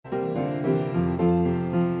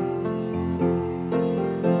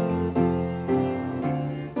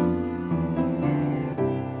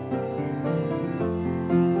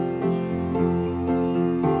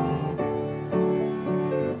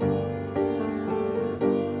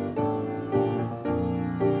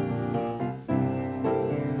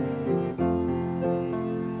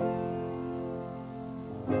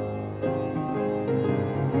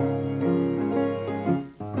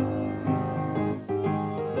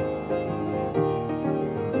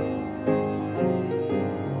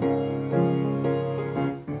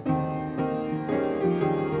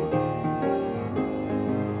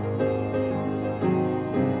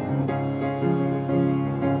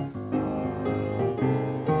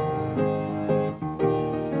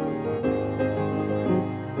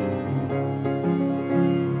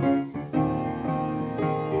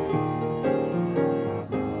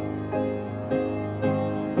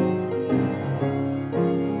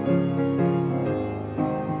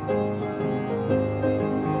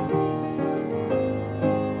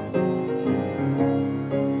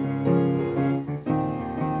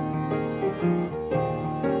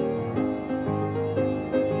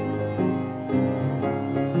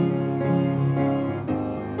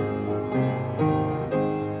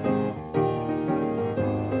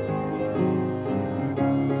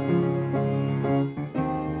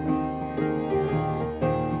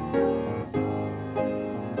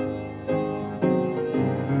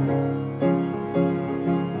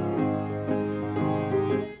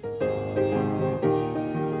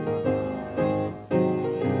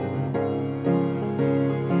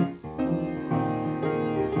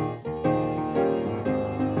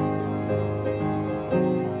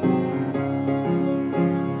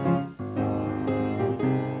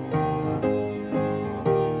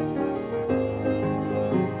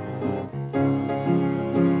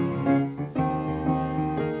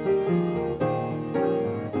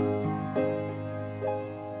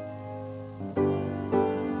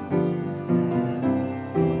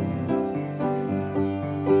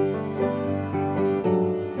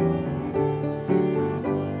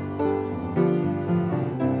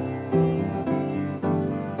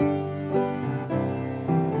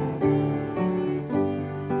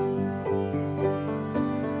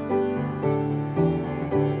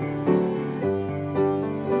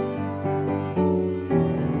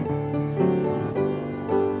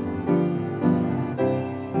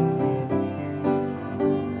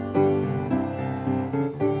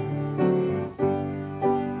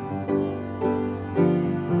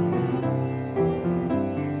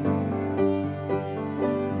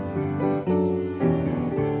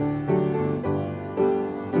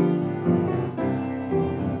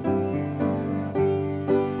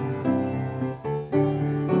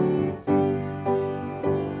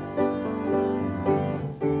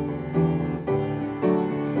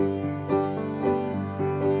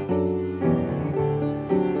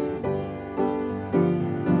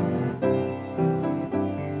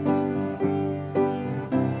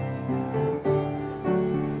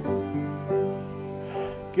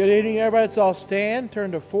Good evening, everybody. Let's all stand.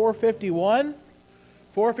 Turn to 451.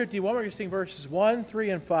 451, we're going to sing verses 1, 3,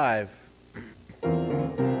 and 5.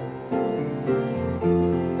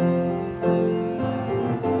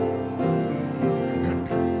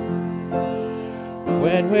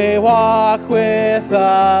 When we walk with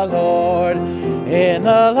the Lord in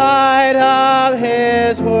the light of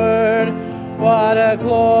His Word, what a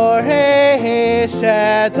glory He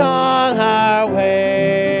sheds on our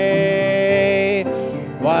way.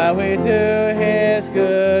 While we do His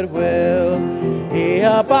good will, He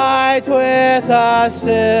abides with us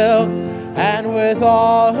still, and with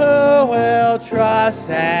all who will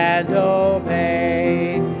trust and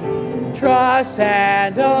obey. Trust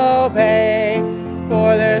and obey,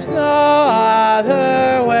 for there's no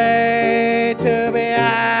other way to be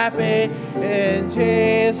happy in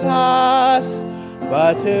Jesus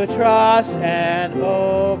but to trust and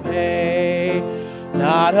obey.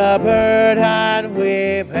 Not a burden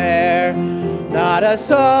we bear, not a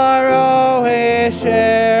sorrow we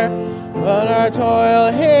share, but our toil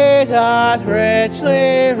He doth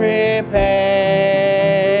richly repay.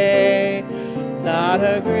 Not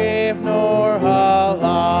a grief nor a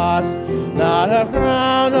loss, not a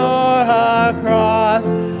crown nor a cross,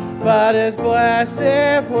 but is blessed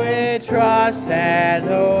if we trust and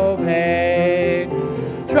obey.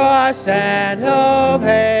 Trust and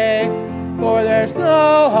obey, for there's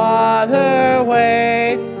no other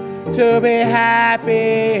way to be happy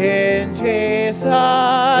in Jesus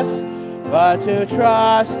but to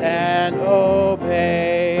trust and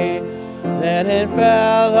obey. Then in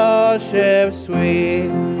fellowship sweet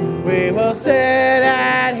we will sit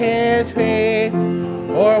at His feet,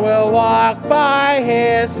 or we'll walk by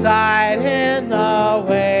His side in the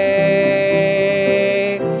way.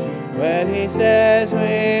 When He says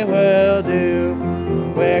we will do,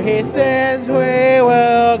 where He sends we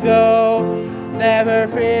will go. Never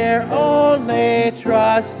fear, only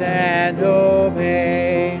trust and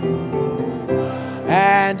obey.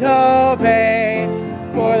 And obey,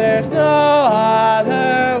 for there's no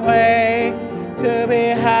other way to be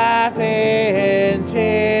happy in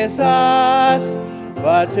Jesus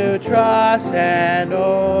but to trust and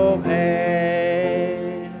obey.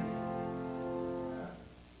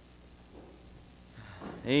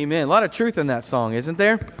 Amen. A lot of truth in that song, isn't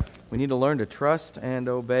there? We need to learn to trust and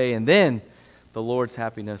obey, and then the Lord's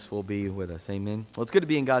happiness will be with us. Amen. Well, it's good to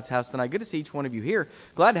be in God's house tonight. Good to see each one of you here.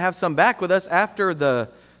 Glad to have some back with us after the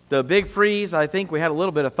big freeze. I think we had a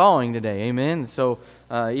little bit of thawing today. Amen. So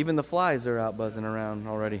even the flies are out buzzing around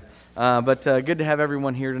already. But good to have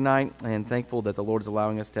everyone here tonight, and thankful that the Lord's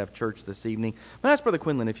allowing us to have church this evening. I'm going to ask Brother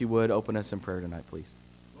Quinlan, if you would, open us in prayer tonight, please.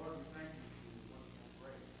 Lord, we thank you for the wonderful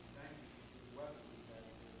grace. Thank you for the weather we've had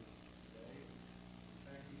today.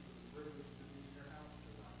 Thank you for the privilege to be in your house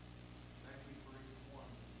tonight. Thank you for each one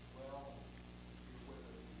as well. Be with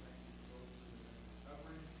us. Thank you for those who have been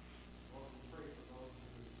recovering. Lord, we pray for those who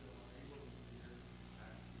are still unable to be here.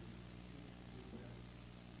 Ask you to keep them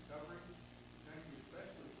recovering. Thank you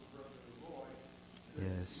especially for Brother Roy.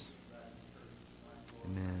 Yes.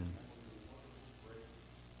 Amen.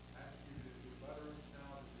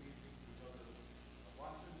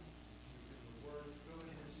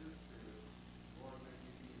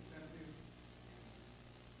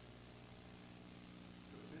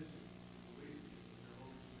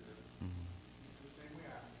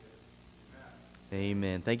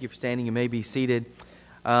 Amen. Thank you for standing. You may be seated.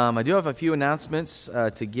 I do have a few announcements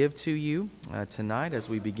to give to you tonight as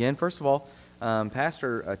we begin. First of all,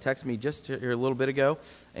 Pastor texted me just here a little bit ago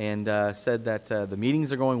and said that the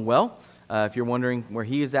meetings are going well. If you're wondering where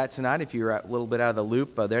he is at tonight, if you're a little bit out of the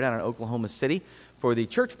loop, they're down in Oklahoma City for the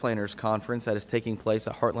Church Planners Conference that is taking place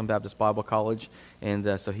at Heartland Baptist Bible College.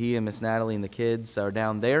 And so he and Miss Natalie and the kids are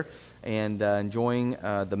down there and enjoying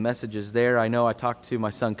the messages there. I know I talked to my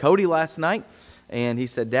son Cody last night, and he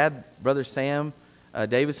said, "Dad, Brother Sam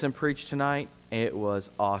Davison preached tonight. It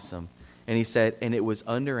was awesome." And he said, and it was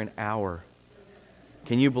under an hour.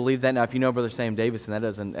 Can you believe that? Now, if you know Brother Sam Davison, that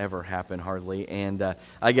doesn't ever happen hardly. And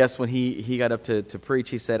I guess when he got up to preach,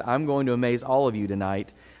 he said, "I'm going to amaze all of you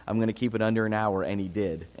tonight. I'm going to keep it under an hour," and he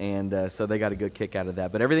did. And so they got a good kick out of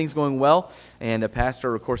that. But everything's going well, and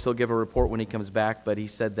Pastor, of course, he'll give a report when he comes back, but he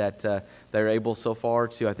said that they're able so far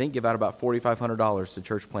to, I think, give out about $4,500 to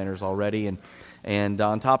church planners already. And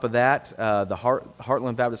on top of that, the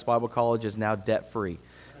Heartland Baptist Bible College is now debt-free.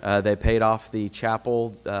 They paid off the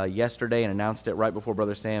chapel yesterday and announced it right before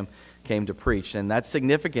Brother Sam came to preach. And that's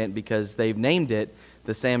significant because they've named it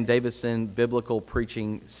the Sam Davison Biblical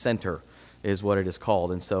Preaching Center is what it is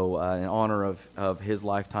called. And so in honor of his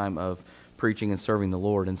lifetime of preaching and serving the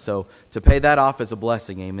Lord. And so to pay that off is a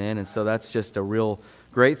blessing, amen. And so that's just a real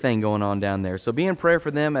great thing going on down there. So be in prayer for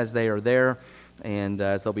them as they are there and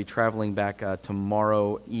as they'll be traveling back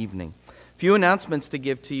tomorrow evening. A few announcements to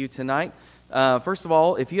give to you tonight. First of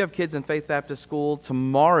all, if you have kids in Faith Baptist School,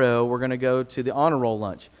 tomorrow we're going to go to the honor roll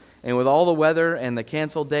lunch. And with all the weather and the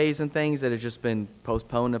canceled days and things that have just been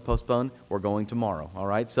postponed, we're going tomorrow, all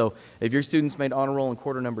right? So if your students made honor roll in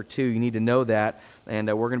quarter number 2, you need to know that. And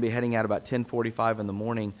we're going to be heading out about 10:45 in the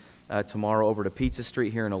morning tomorrow over to Pizza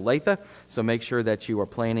Street here in Olathe. So make sure that you are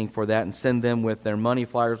planning for that and send them with their money.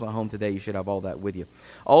 Flyers went home today. You should have all that with you.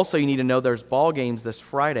 Also, you need to know there's ball games this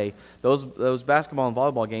Friday. Those basketball and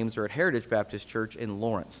volleyball games are at Heritage Baptist Church in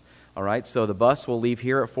Lawrence. All right, so the bus will leave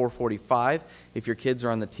here at 4:45. If your kids are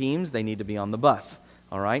on the teams, they need to be on the bus.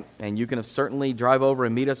 All right, and you can certainly drive over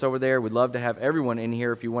and meet us over there. We'd love to have everyone in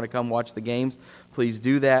here. If you want to come watch the games, please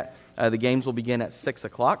do that. The games will begin at 6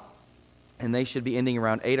 o'clock, and they should be ending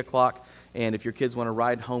around 8 o'clock. And if your kids want to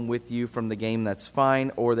ride home with you from the game, that's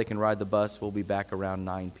fine, or they can ride the bus. We'll be back around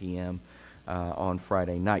 9 p.m. On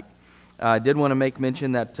Friday night. I did want to make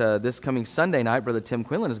mention that this coming Sunday night, Brother Tim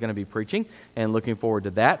Quinlan is going to be preaching, and looking forward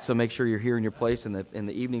to that. So make sure you're here in your place in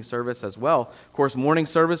the evening service as well. Of course, morning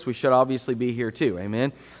service, we should obviously be here too,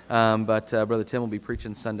 amen. But Brother Tim will be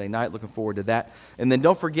preaching Sunday night. Looking forward to that. And then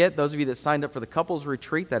don't forget, those of you that signed up for the couples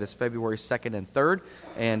retreat, that is February 2nd and 3rd.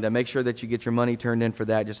 And make sure that you get your money turned in for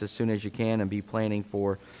that just as soon as you can and be planning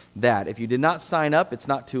for that. If you did not sign up, it's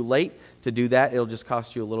not too late to do that. It'll just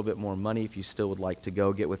cost you a little bit more money. If you still would like to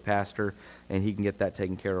go, get with Pastor, and he can get that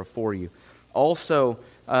taken care of for you. Also,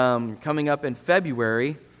 coming up in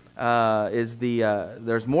February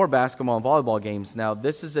there's more basketball and volleyball games. Now,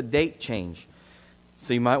 this is a date change,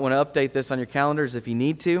 so you might want to update this on your calendars if you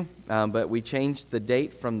need to, but we changed the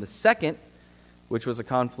date from the 2nd, which was a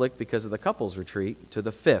conflict because of the couples retreat, to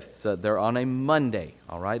the 5th. So they're on a Monday,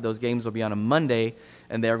 all right? Those games will be on a Monday,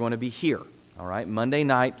 and they're going to be here. All right, Monday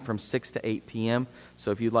night from 6 to 8 p.m.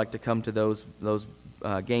 So if you'd like to come to those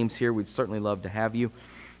games here, we'd certainly love to have you.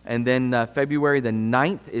 And then February the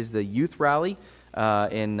 9th is the youth rally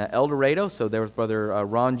in El Dorado. So there was Brother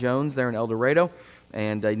Ron Jones there in El Dorado.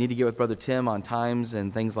 And you need to get with Brother Tim on times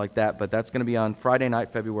and things like that. But that's going to be on Friday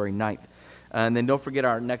night, February 9th. And then don't forget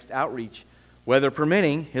our next outreach, weather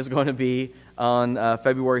permitting, is going to be on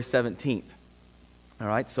February 17th. All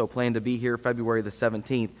right, so plan to be here February the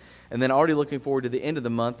 17th. And then already looking forward to the end of the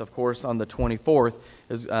month, of course, on the 24th,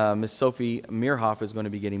 is Miss Sophie Meerhoff is going to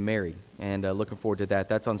be getting married. And looking forward to that.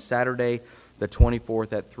 That's on Saturday, the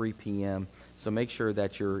 24th at 3 p.m. So make sure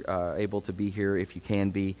that you're able to be here, if you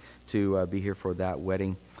can be, to be here for that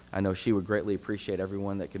wedding. I know she would greatly appreciate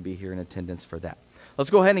everyone that can be here in attendance for that. Let's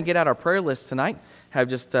go ahead and get out our prayer list tonight. Have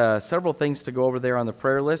just several things to go over there on the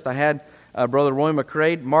prayer list. I had Brother Roy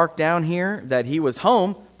McCrae marked down here that he was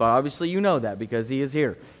home, but obviously you know that because he is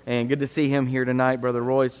here. And good to see him here tonight, Brother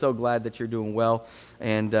Roy. So glad that you're doing well.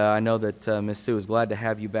 And I know that Miss Sue is glad to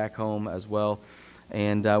have you back home as well.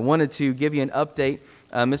 And I wanted to give you an update.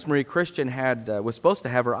 Miss Marie Christian was supposed to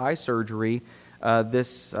have her eye surgery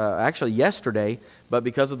actually yesterday, but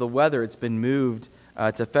because of the weather, it's been moved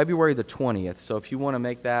to February the 20th. So if you want to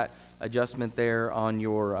make that adjustment there on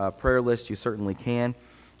your prayer list, you certainly can,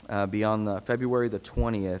 be on February the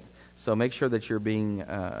 20th. So make sure that you're being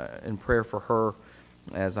in prayer for her,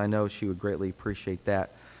 as I know she would greatly appreciate that.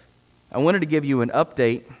 I wanted to give you an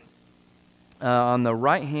update on the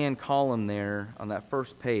right-hand column there on that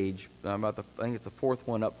first page, I think it's the fourth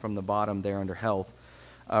one up from the bottom there under health.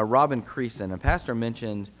 Robin Creason, and Pastor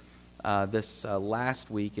mentioned this last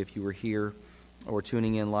week, if you were here or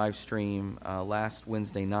tuning in live stream last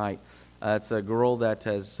Wednesday night. It's a girl that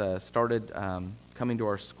has started coming to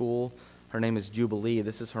our school. Her name is Jubilee.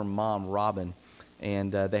 This is her mom, Robin.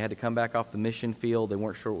 And they had to come back off the mission field. They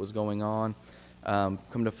weren't sure what was going on.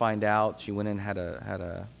 Come to find out, she went in and had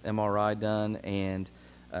a MRI done, and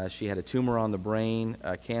she had a tumor on the brain.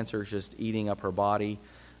 Cancer is just eating up her body.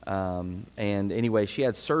 And anyway, she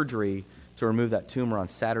had surgery to remove that tumor on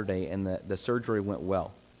Saturday, and the surgery went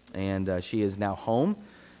well. And she is now home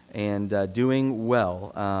and doing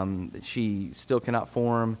well. She still cannot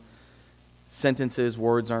form sentences,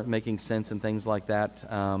 words aren't making sense and things like that,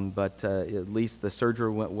 but at least the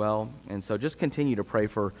surgery went well. And so just continue to pray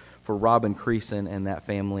for Robin Creason and that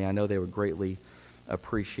family. I know they would greatly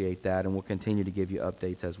appreciate that, and we'll continue to give you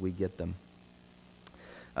updates as we get them.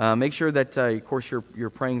 Make sure that, of course, you're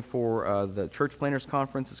praying for the Church Planners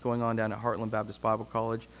Conference that's going on down at Heartland Baptist Bible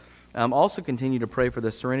College. Also continue to pray for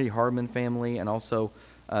the Serenity Hardman family and also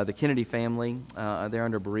the Kennedy family. They're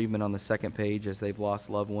under bereavement on the second page as they've lost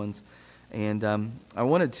loved ones. And I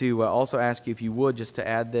wanted to also ask you if you would just to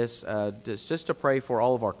add this, just to pray for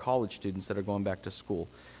all of our college students that are going back to school.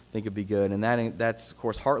 I think it'd be good. And that's, of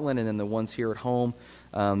course, Heartland, and then the ones here at home,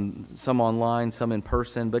 some online, some in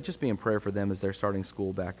person, but just be in prayer for them as they're starting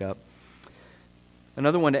school back up.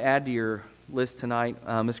 Another one to add to your list tonight,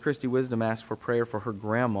 Miss Christy Wisdom asked for prayer for her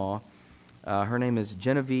grandma. Her name is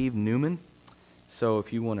Genevieve Newman. So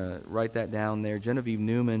if you want to write that down there, Genevieve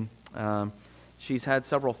Newman. She's had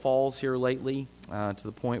several falls here lately, to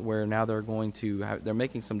the point where now they're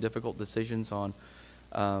making some difficult decisions on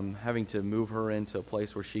having to move her into a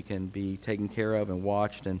place where she can be taken care of and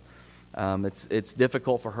watched, and it's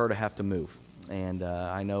difficult for her to have to move. And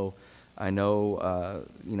I know,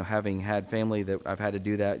 having had family that I've had to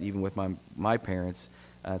do that, even with my parents.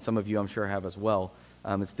 Some of you, I'm sure, have as well.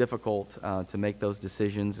 It's difficult to make those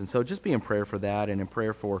decisions, and so just be in prayer for that, and in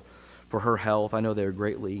prayer for her health. I know they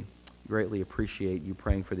greatly appreciate you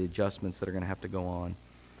praying for the adjustments that are going to have to go on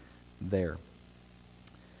there.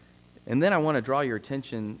 And then I want to draw your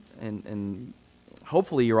attention, and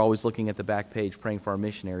hopefully you're always looking at the back page praying for our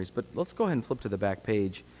missionaries, but let's go ahead and flip to the back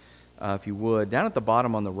page, if you would. Down at the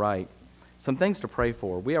bottom on the right, some things to pray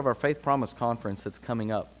for. We have our Faith Promise Conference that's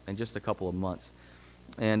coming up in just a couple of months,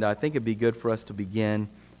 and I think it'd be good for us to begin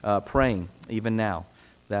praying even now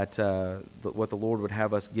that what the Lord would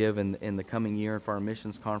have us give in the coming year for our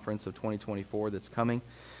missions conference of 2024 that's coming,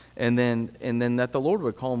 and then that the Lord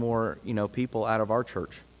would call more people out of our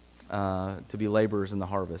church to be laborers in the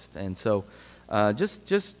harvest. And so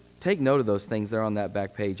just take note of those things there on that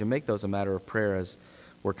back page and make those a matter of prayer as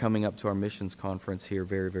we're coming up to our missions conference here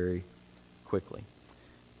very, very quickly.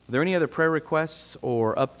 Are there any other prayer requests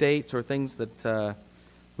or updates or things that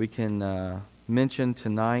we can mention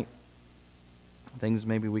tonight? Things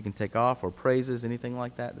maybe we can take off, or praises, anything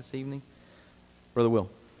like that this evening? Brother Will.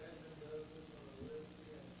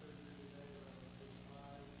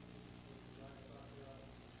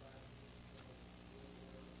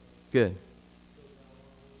 Good.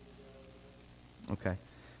 Okay.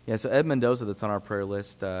 Yeah, so Ed Mendoza, that's on our prayer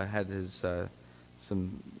list, had his did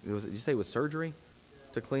you say it was surgery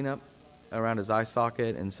to clean up around his eye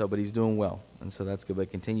socket, and so, but he's doing well, and so that's good.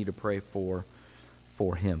 But continue to pray for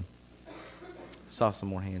him. Saw some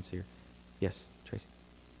more hands here. Yes, Tracy.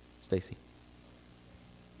 Stacy.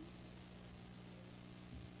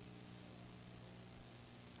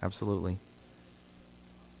 Absolutely.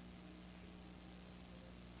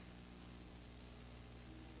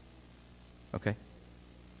 Okay.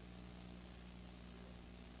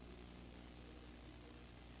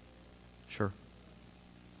 Sure.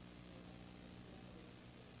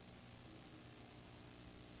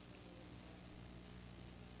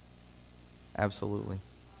 Absolutely.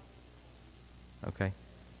 Okay.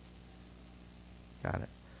 Got it.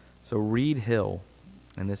 So Reed Hill,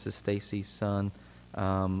 and this is Stacy's son,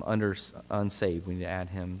 under unsaved. We need to add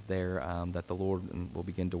him there, that the Lord will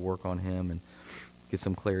begin to work on him and get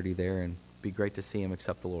some clarity there, and be great to see him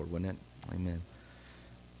accept the Lord, wouldn't it? Amen.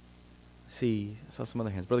 I saw some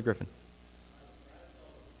other hands. Brother Griffin.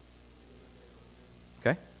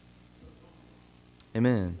 Okay.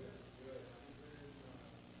 Amen.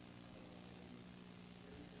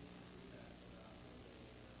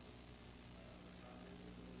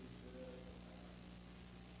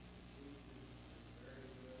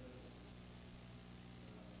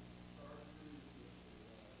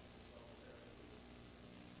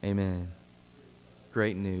 Amen.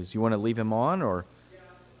 Great news. You want to leave him on, or?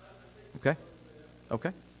 Okay.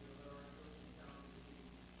 Okay.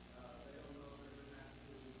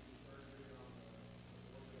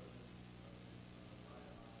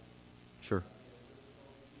 Sure.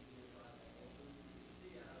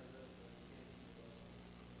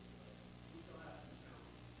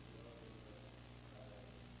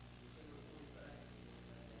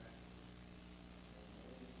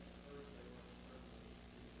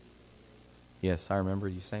 Yes, I remember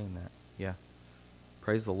you saying that. Yeah.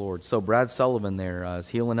 Praise the Lord. So Brad Sullivan there is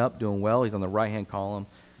healing up, doing well. He's on the right-hand column,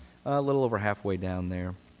 a little over halfway down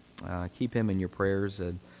there. Keep him in your prayers,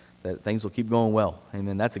 that things will keep going well.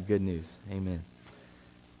 Amen. That's a good news. Amen.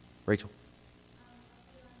 Rachel.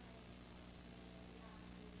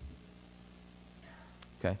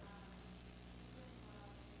 Okay.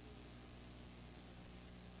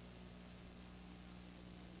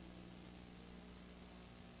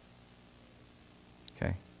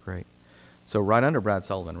 Okay, great. So right under Brad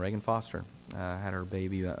Sullivan, Reagan Foster had her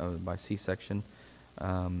baby by C-section,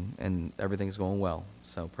 and everything's going well.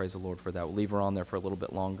 So praise the Lord for that. We'll leave her on there for a little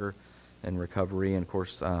bit longer in recovery, and of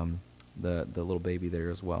course the little baby there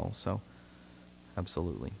as well. So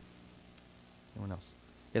absolutely. Anyone else?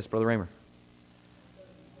 Yes, Brother Raymer.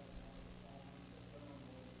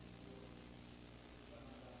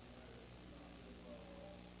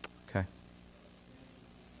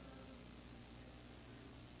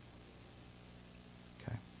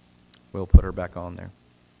 we'll put her back on there.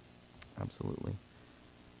 Absolutely.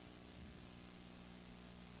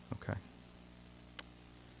 Okay.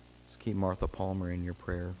 Just keep Martha Palmer in your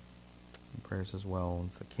prayers as well.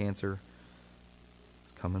 It's the cancer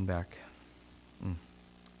is coming back.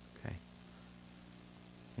 Okay.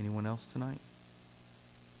 Anyone else tonight?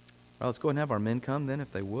 Well, let's go ahead and have our men come then,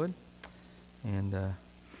 if they would. And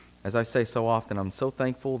as I say so often, I'm so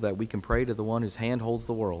thankful that we can pray to the one whose hand holds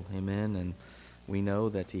the world. Amen. And we know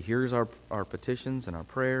that he hears our petitions and our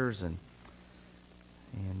prayers, and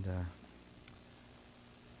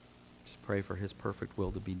just pray for his perfect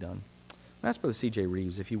will to be done. I ask Brother C.J.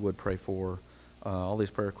 Reeves if you would pray for all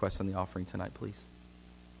these prayer requests in the offering tonight, please.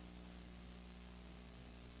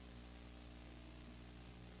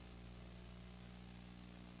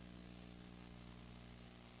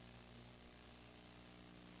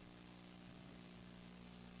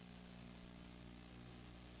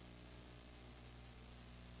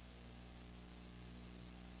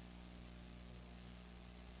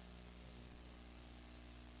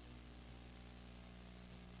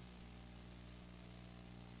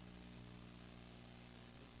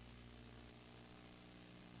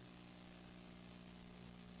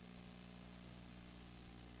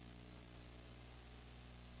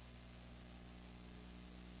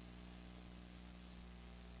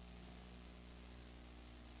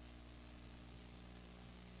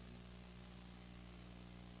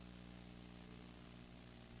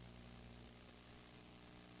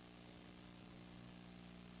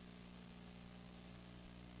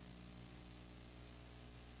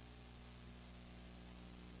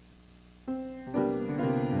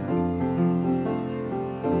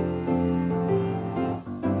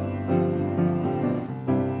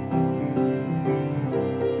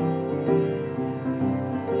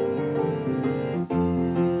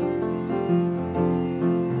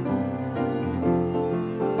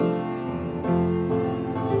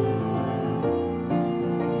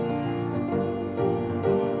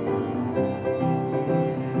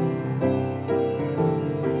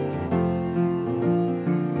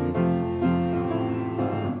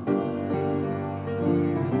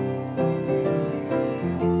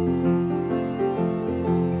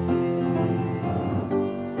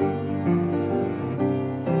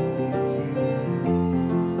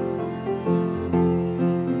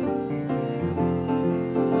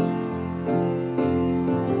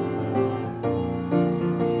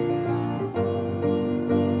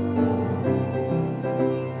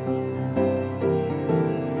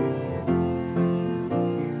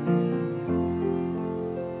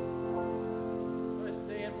 Let's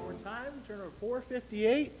stand for time. Turn over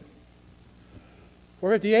 458.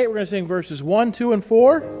 458, we're going to sing verses 1, 2, and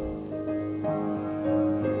 4.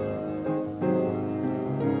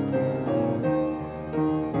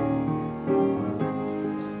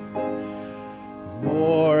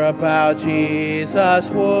 More about Jesus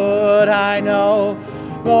would I know,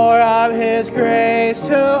 more of his grace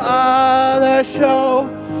to others show,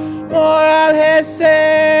 more of his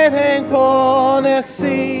saving fullness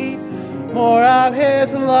see, more of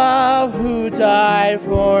his love who died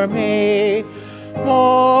for me.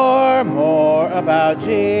 More about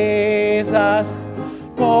Jesus,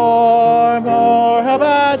 more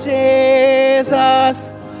about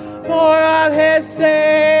Jesus, more of his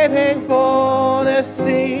saving fullness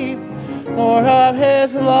see, more of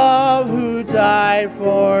his love who died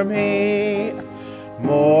for me.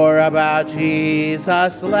 More about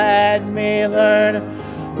Jesus let me learn,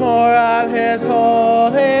 more of his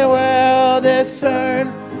holy will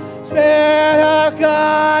discern. Spirit of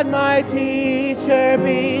God, my teacher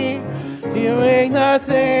be, doing the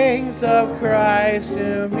things of Christ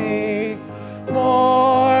to me.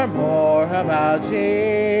 More about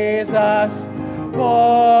Jesus,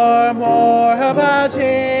 more about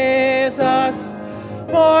Jesus,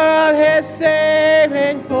 more of his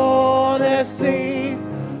saving fullness see,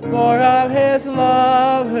 more of his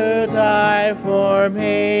love who died for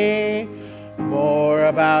me. More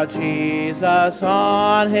about Jesus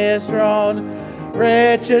on his throne,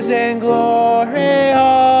 riches and glory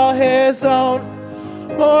all his own.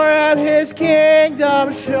 More of his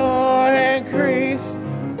kingdom sure increase,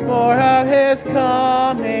 more of his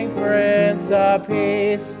coming Prince of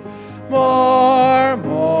Peace.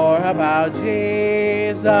 More about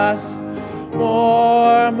Jesus,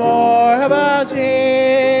 more about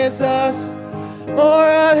Jesus, more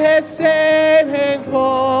of his saving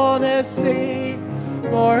fullness see,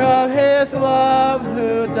 more of his love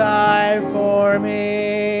who died for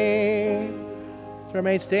me. So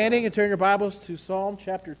remain standing and turn your Bibles to Psalm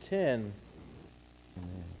chapter 10.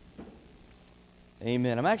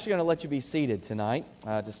 Amen. I'm actually going to let you be seated tonight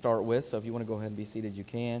to start with, so if you want to go ahead and be seated, you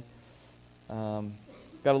can. Got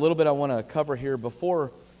a little bit I want to cover here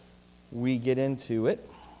before we get into it.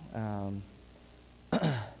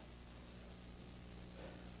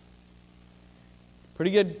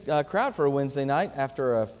 Pretty good crowd for a Wednesday night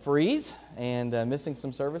after a freeze and missing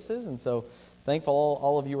some services. And so thankful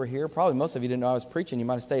all of you were here. Probably most of you didn't know I was preaching. You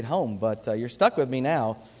might have stayed home, but you're stuck with me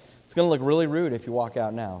now. It's going to look really rude if you walk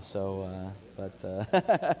out now. So,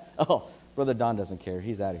 oh, Brother Don doesn't care.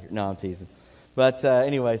 He's out of here. No, I'm teasing. But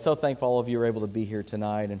anyway, so thankful all of you were able to be here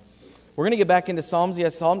tonight. And we're going to get back into Psalms.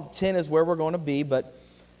 Yes, Psalm 10 is where we're going to be. But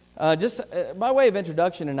just by way of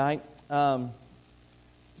introduction tonight,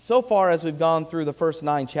 so far as we've gone through the first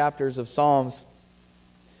 9 chapters of Psalms,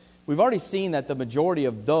 we've already seen that the majority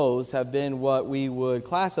of those have been what we would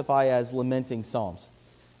classify as lamenting Psalms.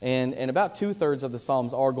 And about 2/3 of the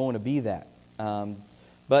Psalms are going to be that.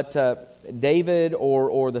 But David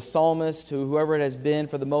or the psalmist, whoever it has been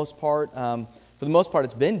for the most part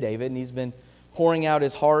it's been David, and he's been pouring out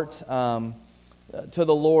his heart to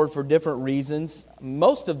the Lord for different reasons.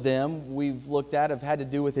 Most of them we've looked at have had to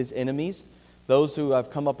do with his enemies, those who have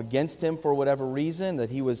come up against him for whatever reason that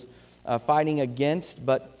he was fighting against,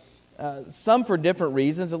 but some for different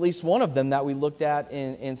reasons. At least one of them that we looked at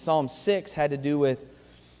in Psalm 6 had to do with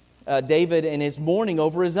David and his mourning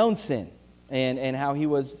over his own sin, and how he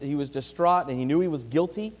was distraught and he knew he was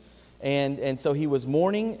guilty, and so he was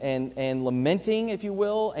mourning and lamenting, if you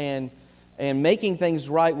will, and making things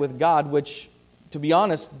right with God, which, to be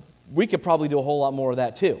honest, we could probably do a whole lot more of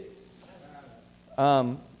that too.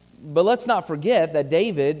 But let's not forget that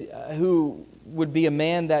David, who would be a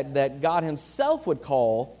man that God himself would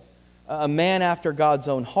call a man after God's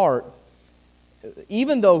own heart,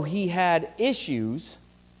 even though he had issues,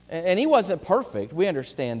 and he wasn't perfect, we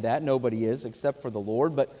understand that, nobody is except for the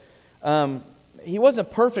Lord, but he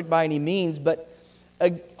wasn't perfect by any means, but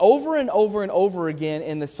over and over and over again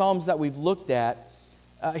in the Psalms that we've looked at,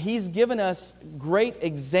 he's given us great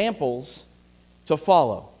examples to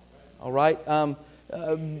follow, all right?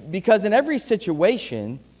 Because in every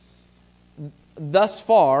situation thus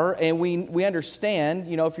far, and we understand,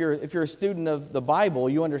 you know, if you're a student of the Bible,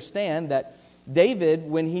 you understand that David,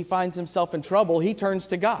 when he finds himself in trouble, he turns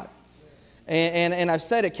to God. And I've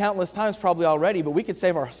said it countless times probably already, but we could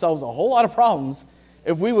save ourselves a whole lot of problems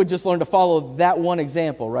if we would just learn to follow that one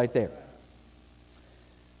example right there.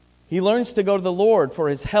 He learns to go to the Lord for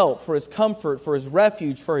his help, for his comfort, for his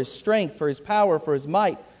refuge, for his strength, for his power, for his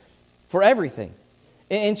might, for everything.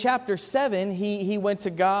 In chapter 7, he went to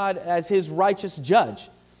God as his righteous judge,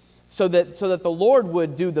 so that the Lord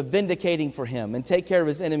would do the vindicating for him and take care of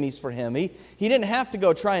his enemies for him. He didn't have to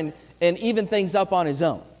go try and even things up on his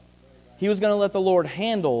own. He was going to let the Lord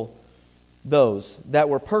handle those that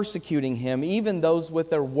were persecuting him, even those with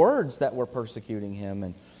their words that were persecuting him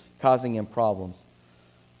and causing him problems.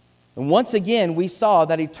 And once again, we saw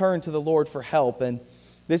that he turned to the Lord for help, and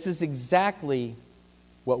this is exactly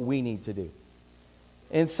what we need to do.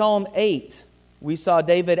 In Psalm 8, we saw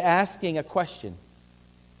David asking a question.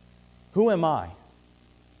 Who am I?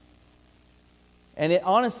 And it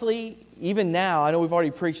honestly, even now, I know we've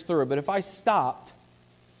already preached through it, but if I stopped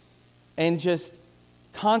and just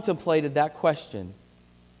contemplated that question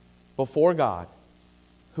before God,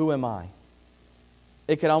 who am I?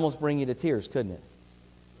 It could almost bring you to tears, couldn't it?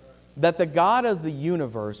 That the God of the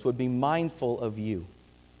universe would be mindful of you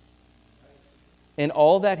in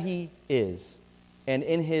all that he is, and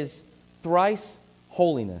in his thrice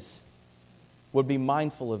holiness would be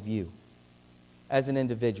mindful of you as an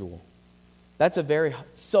individual. That's a very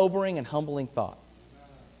sobering and humbling thought.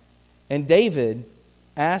 And David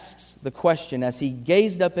asks the question as he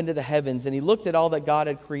gazed up into the heavens and he looked at all that God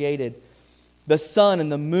had created, the sun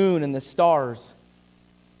and the moon and the stars,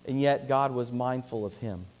 and yet God was mindful of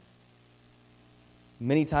him.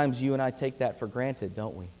 Many times you and I take that for granted,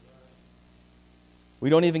 don't we? We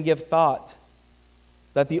don't even give thought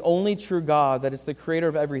that the only true God, that is the creator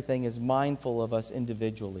of everything, is mindful of us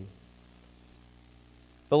individually.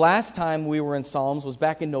 The last time we were in Psalms was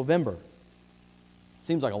back in November. It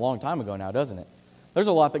seems like a long time ago now, doesn't it? There's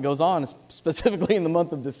a lot that goes on, specifically in the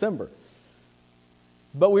month of December.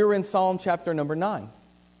 But we were in Psalm chapter number 9.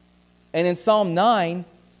 And in Psalm 9,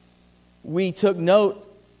 we took note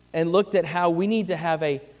and looked at how we need to have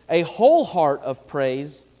a whole heart of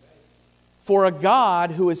praise for a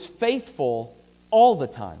God who is faithful all the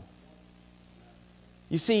time.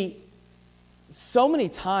 You see, so many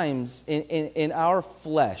times in our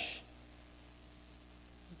flesh,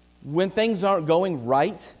 when things aren't going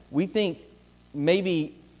right, we think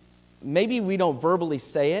maybe we don't verbally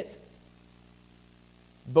say it,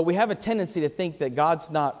 but we have a tendency to think that God's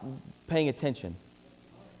not paying attention,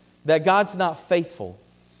 that God's not faithful,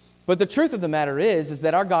 But the truth of the matter is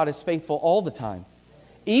that our God is faithful all the time.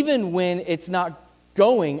 Even when it's not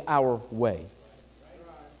going our way,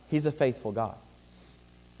 He's a faithful God.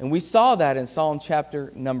 And we saw that in Psalm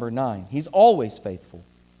chapter number 9. He's always faithful.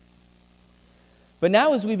 But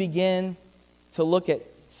now as we begin to look at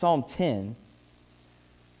Psalm 10,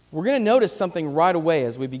 we're going to notice something right away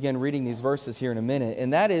as we begin reading these verses here in a minute.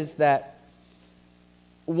 And that is that,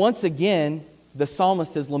 once again, the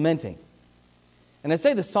psalmist is lamenting. And I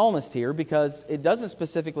say the psalmist here because it doesn't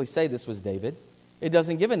specifically say this was David. It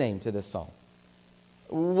doesn't give a name to this psalm.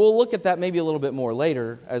 We'll look at that maybe a little bit more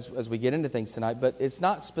later as we get into things tonight, but it's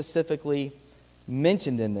not specifically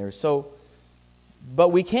mentioned in there. But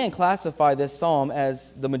we can classify this psalm,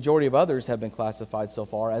 as the majority of others have been classified so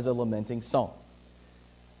far, as a lamenting psalm.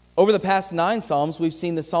 Over the past 9 psalms, we've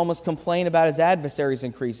seen the psalmist complain about his adversaries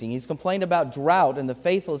increasing. He's complained about drought and the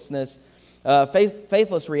faithless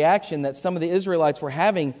reaction that some of the Israelites were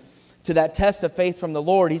having to that test of faith from the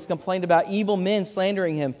Lord. He's complained about evil men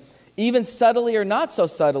slandering him. Even subtly or not so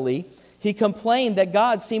subtly, he complained that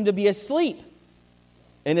God seemed to be asleep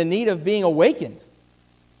and in need of being awakened.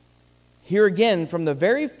 Here again, from the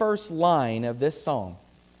very first line of this psalm,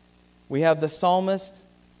 we have the psalmist,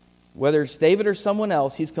 whether it's David or someone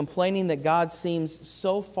else, he's complaining that God seems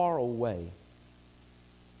so far away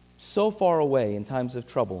in times of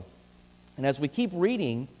trouble. And as we keep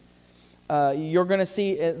reading, you're going to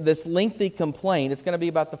see this lengthy complaint. It's going to be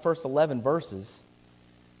about the first 11 verses.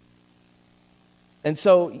 And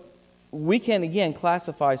so we can again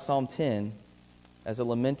classify Psalm 10 as a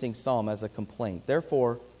lamenting psalm, as a complaint.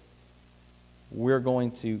 Therefore, we're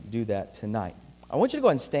going to do that tonight. I want you to go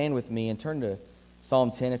ahead and stand with me and turn to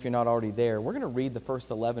Psalm 10 if you're not already there. We're going to read the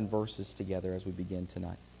first 11 verses together as we begin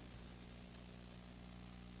tonight.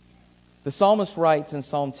 The psalmist writes in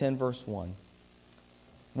Psalm 10, verse 1,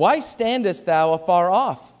 "Why standest thou afar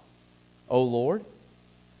off, O Lord?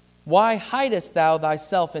 Why hidest thou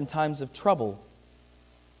thyself in times of trouble?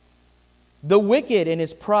 The wicked in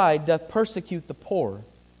his pride doth persecute the poor.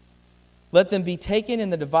 Let them be taken in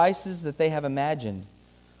the devices that they have imagined.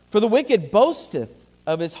 For the wicked boasteth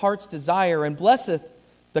of his heart's desire, and blesseth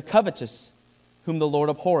the covetous, whom the Lord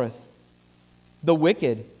abhorreth. The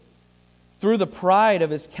wicked, through the pride of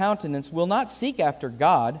his countenance, will not seek after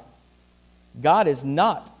God. God is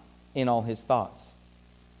not in all his thoughts.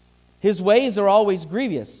 His ways are always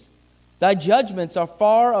grievous. Thy judgments are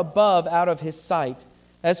far above out of his sight.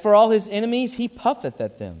 As for all his enemies, he puffeth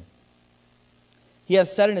at them. He hath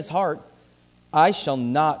said in his heart, I shall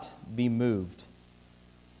not be moved,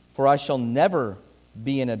 for I shall never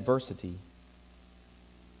be in adversity.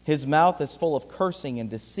 His mouth is full of cursing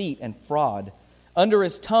and deceit and fraud. Under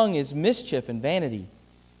his tongue is mischief and vanity.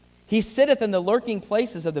 He sitteth in the lurking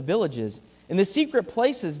places of the villages. In the secret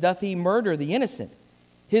places doth he murder the innocent.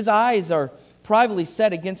 His eyes are privately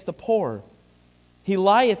set against the poor. He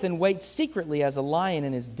lieth in wait secretly as a lion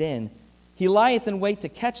in his den. He lieth in wait to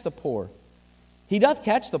catch the poor. He doth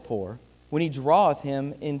catch the poor when he draweth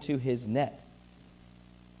him into his net.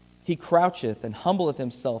 He croucheth and humbleth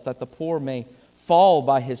himself, that the poor may fall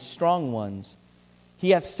by his strong ones.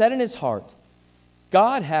 He hath said in his heart,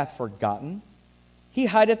 God hath forgotten. He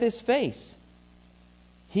hideth his face.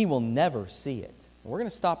 He will never see it. We're going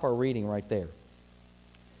to stop our reading right there.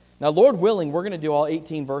 Now, Lord willing, we're going to do all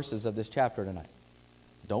 18 verses of this chapter tonight.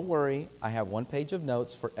 Don't worry, I have one page of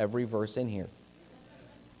notes for every verse in here.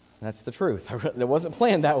 That's the truth. It wasn't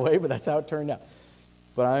planned that way, but that's how it turned out.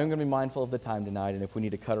 But I am going to be mindful of the time tonight, and if we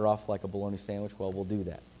need to cut her off like a bologna sandwich, well, we'll do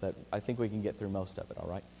that. But I think we can get through most of it, all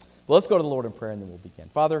right? Well, let's go to the Lord in prayer, and then we'll begin.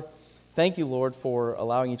 Father, thank you, Lord, for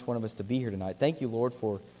allowing each one of us to be here tonight. Thank you, Lord,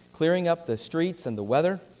 for clearing up the streets and the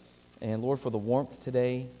weather, and, Lord, for the warmth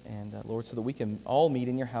today, and, Lord, so that we can all meet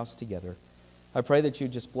in your house together. I pray that you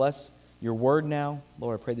just bless your word now.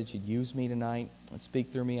 Lord, I pray that you'd use me tonight and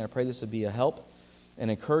speak through me. And I pray this would be a help,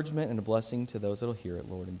 an encouragement, and a blessing to those that will hear it,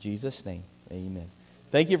 Lord. In Jesus' name, amen.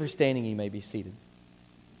 Thank you for standing. You may be seated.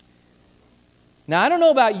 Now, I don't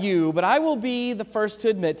know about you, but I will be the first to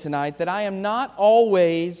admit tonight that I am not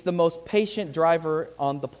always the most patient driver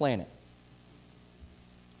on the planet.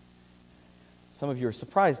 Some of you are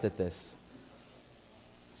surprised at this.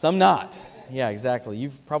 Some not. Yeah, exactly.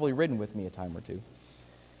 You've probably ridden with me a time or two.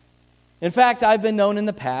 In fact, I've been known in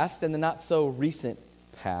the past, in the not-so-recent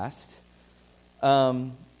past,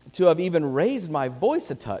 to have even raised my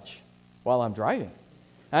voice a touch while I'm driving.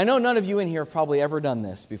 I know none of you in here have probably ever done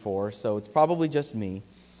this before, so it's probably just me.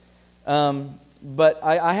 But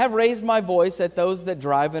I have raised my voice at those that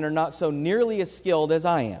drive and are not so nearly as skilled as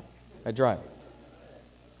I am at driving.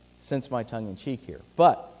 Sense my tongue-in-cheek here.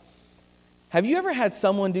 But Have you ever had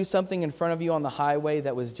someone do something in front of you on the highway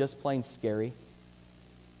that was just plain scary?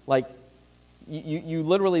 Like, you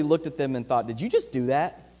literally looked at them and thought, did you just do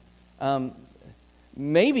that?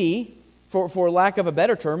 Maybe, for lack of a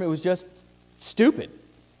better term, it was just stupid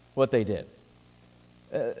what they did.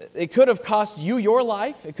 It could have cost you your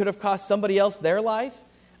life. It could have cost somebody else their life.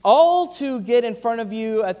 All to get in front of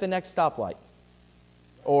you at the next stoplight.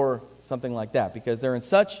 Or something like that, because they're in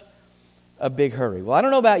such a big hurry. Well, I don't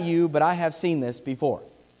know about you, but I have seen this before.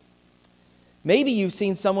 Maybe you've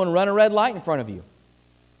seen someone run a red light in front of you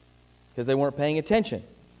because they weren't paying attention.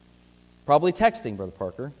 Probably texting, Brother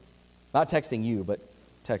Parker. Not texting you, but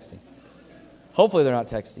texting. Hopefully they're not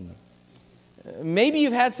texting you. Maybe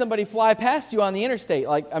you've had somebody fly past you on the interstate,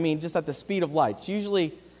 just at the speed of light. It's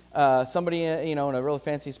usually somebody, in a really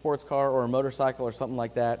fancy sports car or a motorcycle or something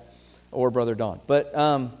like that, or Brother Don. But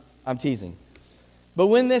I'm teasing. But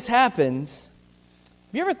when this happens,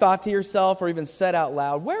 have you ever thought to yourself or even said out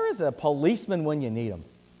loud, where is a policeman when you need him?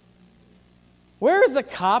 Where is a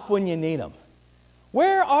cop when you need him?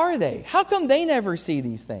 Where are they? How come they never see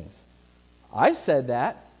these things? I've said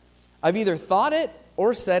that. I've either thought it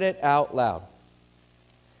or said it out loud.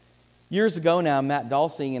 Years ago now, Matt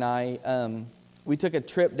Dalsing and I, we took a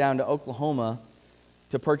trip down to Oklahoma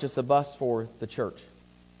to purchase a bus for the church.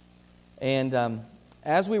 And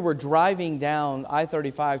as we were driving down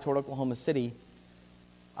I-35 toward Oklahoma City,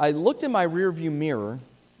 I looked in my rearview mirror,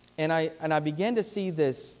 and I began to see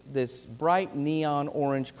this bright neon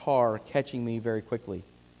orange car catching me very quickly.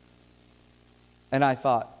 And I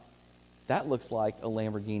thought, that looks like a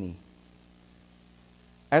Lamborghini.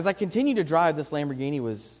 As I continued to drive, this Lamborghini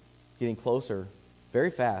was getting closer very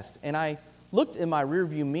fast. And I looked in my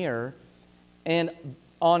rearview mirror, and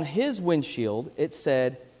on his windshield, it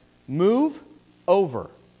said, "Move over."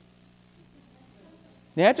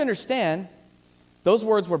 Now you have to understand, those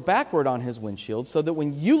words were backward on his windshield, so that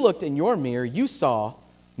when you looked in your mirror, you saw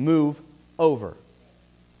 "move over."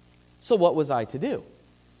 So what was I to do?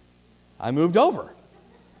 I moved over.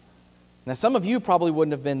 Now some of you probably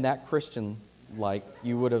wouldn't have been that Christian-like.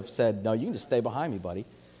 You would have said, "No, you can just stay behind me, buddy."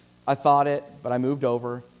 I thought it, but I moved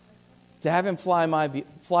over. To have him fly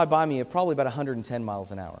by me at probably about 110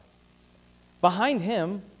 miles an hour. Behind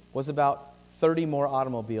him was about 30 more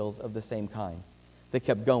automobiles of the same kind. They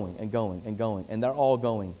kept going and going and going, and they're all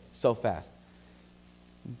going so fast.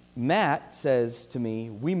 Matt says to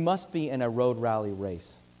me, "We must be in a road rally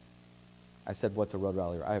race." I said, "What's a road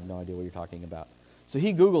rally?" I have no idea what you're talking about. So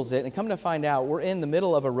he Googles it, and come to find out, we're in the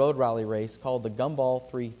middle of a road rally race called the Gumball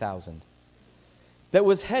 3000 that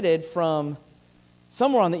was headed from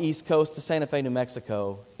somewhere on the East Coast to Santa Fe, New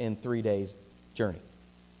Mexico in 3 days' journey.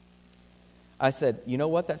 I said, "You know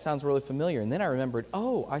what? That sounds really familiar." And then I remembered,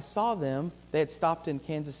 I saw them. They had stopped in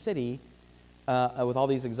Kansas City with all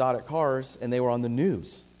these exotic cars, and they were on the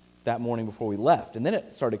news that morning before we left. And then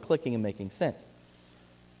it started clicking and making sense.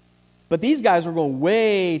 But these guys were going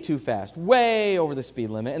way too fast, way over the speed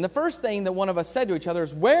limit. And the first thing that one of us said to each other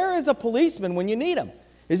is, "Where is a policeman when you need him?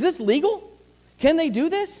 Is this legal? Can they do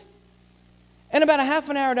this?" And about a half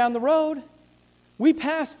an hour down the road, we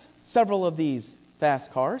passed several of these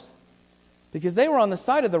fast cars because they were on the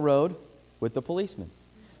side of the road with the policeman.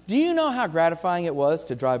 Do you know how gratifying it was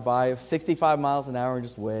to drive by 65 miles an hour and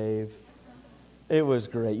just wave? It was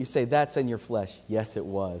great. You say, "That's in your flesh." Yes, it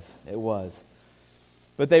was. It was.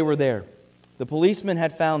 But they were there. The policeman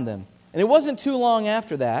had found them. And it wasn't too long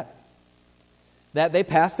after that they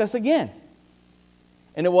passed us again.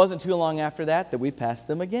 And it wasn't too long after that we passed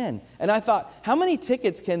them again. And I thought, how many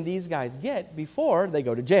tickets can these guys get before they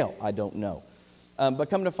go to jail? I don't know. But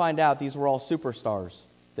come to find out, these were all superstars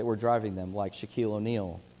that were driving them, like Shaquille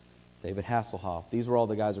O'Neal, David Hasselhoff. These were all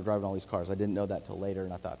the guys who were driving all these cars. I didn't know that till later,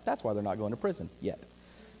 and I thought, that's why they're not going to prison yet.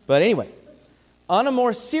 But anyway, on a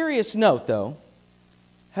more serious note, though,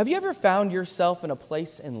 have you ever found yourself in a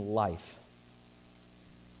place in life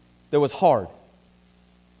that was hard,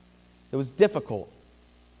 that was difficult?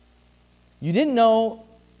 You didn't know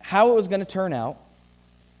how it was going to turn out.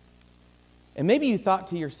 And maybe you thought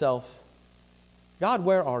to yourself, "God,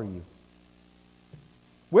 where are you?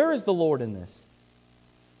 Where is the Lord in this?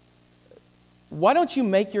 Why don't you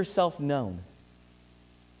make yourself known?"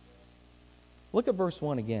 Look at verse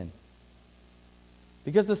 1 again.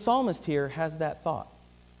 Because the psalmist here has that thought.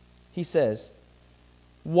 He says,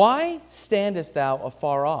 "Why standest thou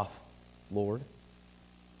afar off, Lord?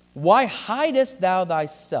 Why hidest thou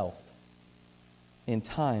thyself in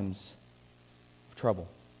times of trouble?"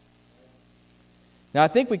 Now, I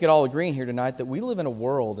think we could all agree in here tonight that we live in a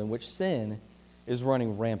world in which sin is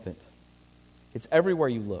running rampant. It's everywhere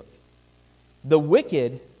you look. The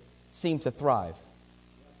wicked seem to thrive.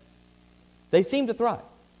 They seem to thrive.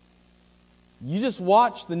 You just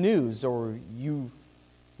watch the news or you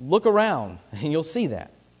look around and you'll see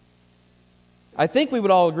that. I think we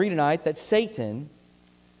would all agree tonight that Satan,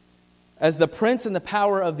 as the prince and the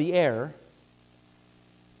power of the air,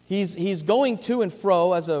 he's going to and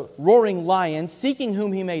fro as a roaring lion, seeking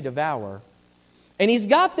whom he may devour. And he's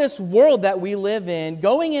got this world that we live in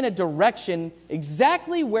going in a direction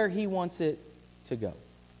exactly where he wants it to go.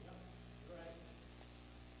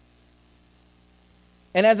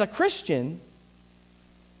 And as a Christian,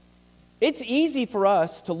 it's easy for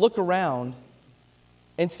us to look around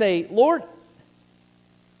and say, Lord,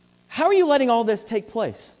 how are you letting all this take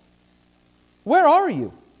place? Where are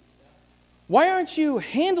you? Why aren't you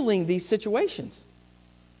handling these situations?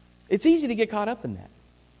 It's easy to get caught up in that.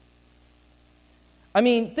 I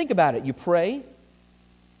mean, think about it. You pray,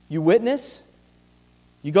 you witness,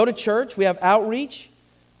 you go to church, we have outreach,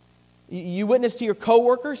 you witness to your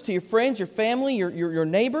coworkers, to your friends, your family, your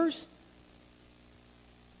neighbors.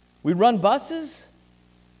 We run buses,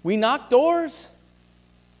 we knock doors,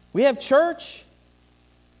 we have church,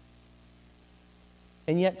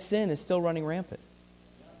 and yet sin is still running rampant.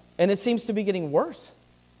 And it seems to be getting worse,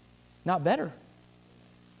 not better.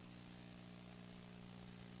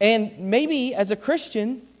 And maybe as a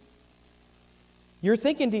Christian, you're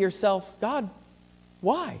thinking to yourself, God,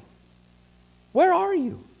 why? Where are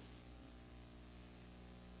you?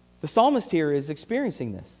 The psalmist here is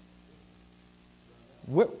experiencing this.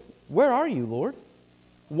 Where are you, Lord?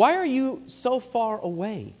 Why are you so far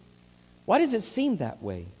away? Why does it seem that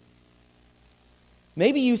way?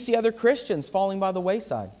 Maybe you see other Christians falling by the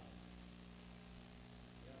wayside.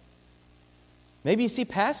 Maybe you see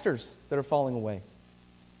pastors that are falling away.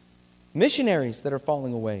 Missionaries that are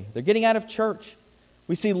falling away. They're getting out of church.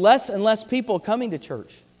 We see less and less people coming to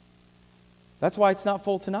church. That's why it's not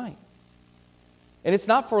full tonight. And it's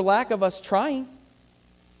not for lack of us trying.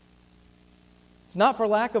 It's not for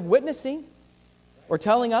lack of witnessing or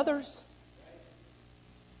telling others.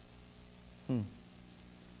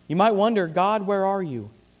 You might wonder, God, where are you?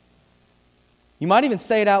 You might even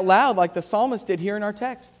say it out loud like the psalmist did here in our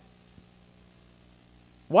text.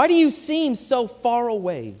 Why do you seem so far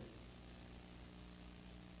away?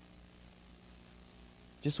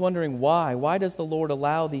 Just wondering why. Why does the Lord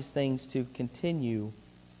allow these things to continue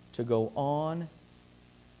to go on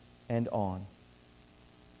and on?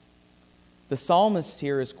 The psalmist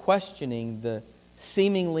here is questioning the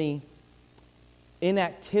seemingly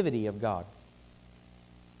inactivity of God.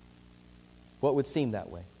 What would seem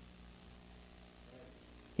that way?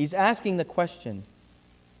 He's asking the question,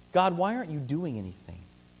 God, why aren't you doing anything?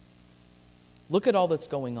 Look at all that's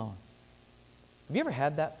going on. Have you ever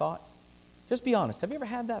had that thought? Just be honest. Have you ever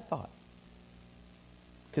had that thought?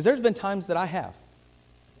 Because there's been times that I have.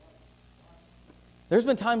 There's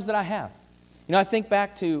been times that I have. You know, I think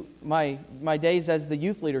back to my days as the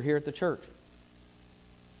youth leader here at the church.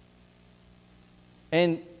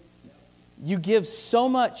 And you give so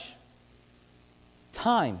much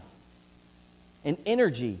time and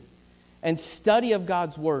energy and study of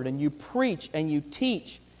God's Word, and you preach and you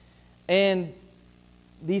teach, and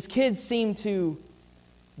these kids seem to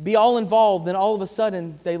be all involved, and all of a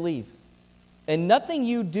sudden they leave. And nothing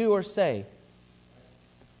you do or say,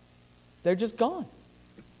 they're just gone.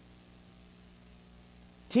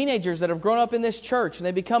 Teenagers that have grown up in this church and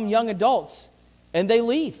they become young adults and they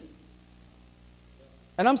leave.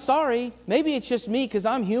 And I'm sorry, maybe it's just me because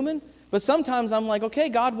I'm human, but sometimes I'm like, okay,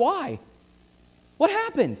 God, why? What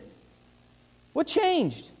happened? What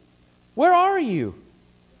changed? Where are you?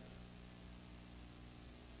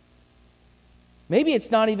 Maybe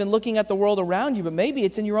it's not even looking at the world around you, but maybe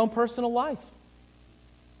it's in your own personal life.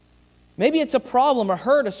 Maybe it's a problem, a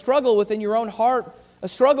hurt, a struggle within your own heart, a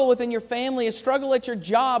struggle within your family, a struggle at your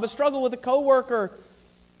job, a struggle with a coworker.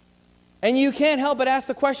 And you can't help but ask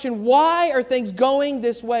the question, why are things going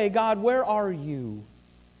this way? God, where are you?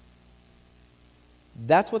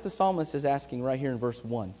 That's what the psalmist is asking right here in verse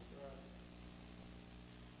 1.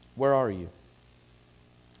 Where are you?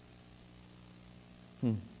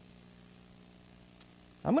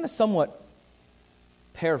 I'm going to somewhat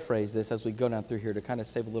paraphrase this as we go down through here to kind of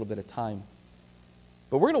save a little bit of time.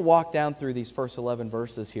 But we're going to walk down through these first 11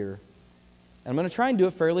 verses here. And I'm going to try and do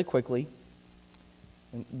it fairly quickly.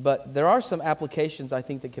 But there are some applications I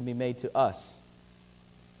think that can be made to us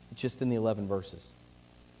just in the 11 verses.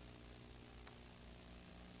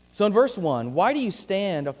 So in verse 1, why do you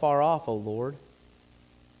stand afar off, O Lord?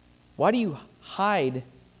 Why do you hide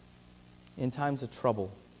in times of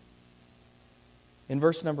trouble? In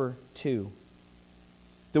verse number 2,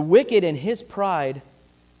 the wicked in his pride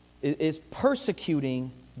is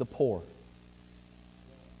persecuting the poor.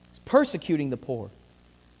 He's persecuting the poor.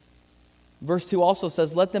 Verse 2 also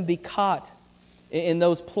says, let them be caught in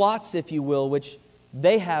those plots, if you will, which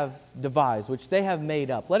they have devised, which they have made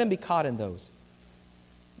up. Let him be caught in those.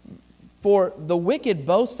 For the wicked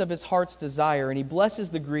boasts of his heart's desire, and he blesses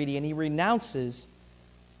the greedy, and he renounces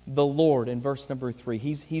the Lord in verse number 3.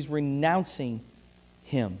 He's renouncing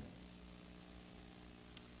Him.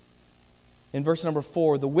 In verse number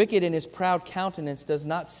 4, the wicked in his proud countenance does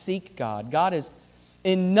not seek God. God is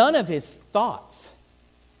in none of his thoughts.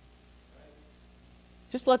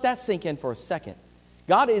 Just let that sink in for a second.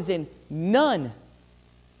 God is in none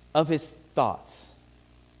of his thoughts.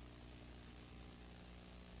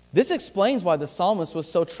 This explains why the psalmist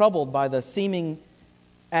was so troubled by the seeming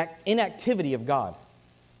inactivity of God.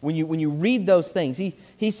 When you read those things,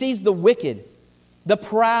 he sees the wicked, the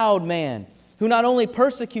proud man, who not only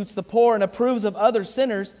persecutes the poor and approves of other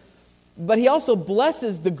sinners, but he also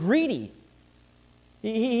blesses the greedy.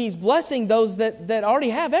 He's blessing those that already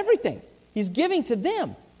have everything. He's giving to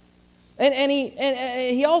them. And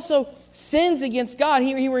he also sins against God.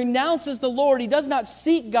 He renounces the Lord. He does not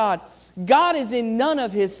seek God. God is in none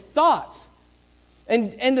of his thoughts.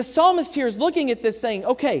 And the psalmist here is looking at this saying,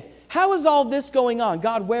 okay, how is all this going on?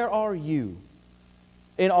 God, where are you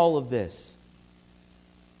in all of this?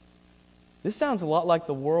 This sounds a lot like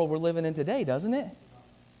the world we're living in today, doesn't it?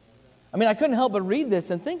 I mean, I couldn't help but read this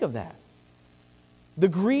and think of that. The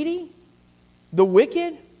greedy, the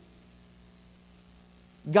wicked,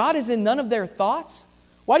 God is in none of their thoughts.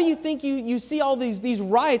 Why do you think you see all these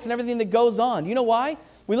riots and everything that goes on? You know why?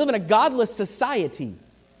 We live in a godless society.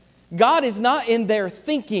 God is not in their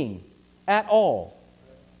thinking at all.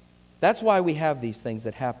 That's why we have these things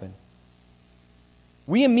that happen.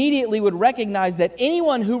 We immediately would recognize that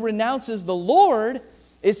anyone who renounces the Lord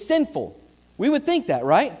is sinful. We would think that,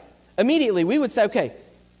 right? Immediately we would say, okay,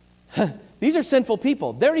 these are sinful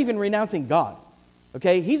people. They're even renouncing God.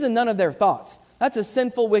 Okay, He's in none of their thoughts. That's a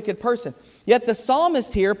sinful, wicked person. Yet the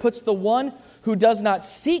psalmist here puts the one who does not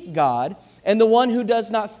seek God and the one who does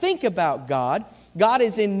not think about God, God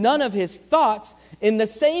is in none of his thoughts, in the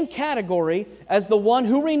same category as the one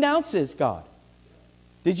who renounces God.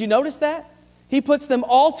 Did you notice that? He puts them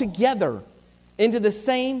all together into the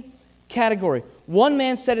same category. One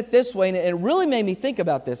man said it this way, and it really made me think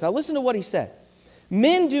about this. Now listen to what he said.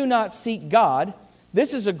 Men do not seek God.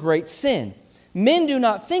 This is a great sin. Men do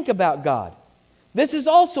not think about God. This is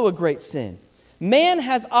also a great sin. Man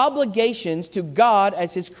has obligations to God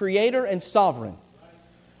as his creator and sovereign.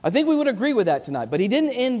 I think we would agree with that tonight, but he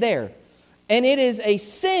didn't end there. And it is a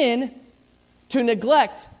sin to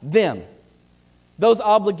neglect them, those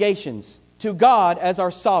obligations to God as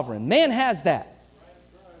our sovereign. Man has that.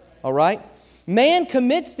 All right? Man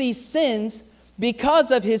commits these sins because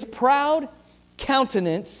of his proud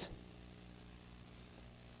countenance.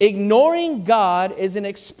 Ignoring God is an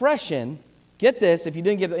expression, get this, if you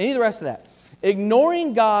didn't get any of the rest of that.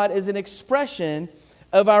 Ignoring God is an expression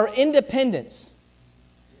of our independence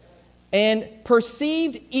and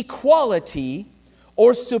perceived equality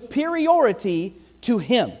or superiority to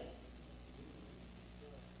Him.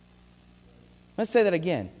 Let's say that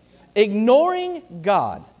again. Ignoring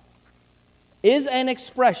God is an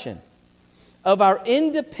expression of our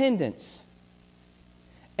independence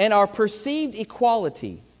and our perceived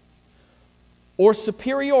equality or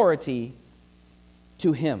superiority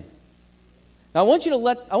to Him. Now I want to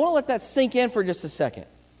let that sink in for just a second.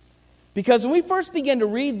 Because when we first begin to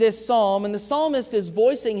read this psalm, and the psalmist is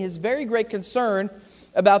voicing his very great concern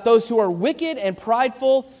about those who are wicked and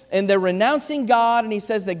prideful, and they're renouncing God, and he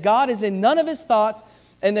says that God is in none of his thoughts,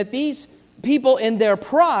 and that these people in their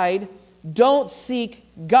pride don't seek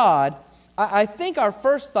God. I think our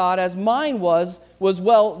first thought, as mine was,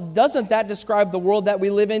 well, doesn't that describe the world that we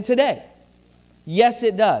live in today? Yes,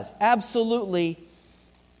 it does. Absolutely,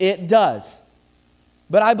 it does.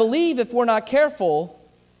 But I believe if we're not careful,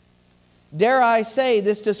 dare I say,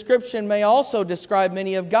 this description may also describe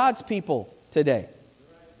many of God's people today.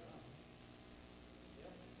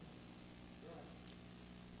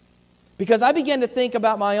 Because I began to think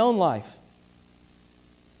about my own life.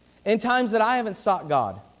 In times that I haven't sought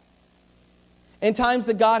God. In times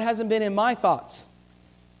that God hasn't been in my thoughts.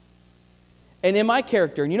 And in my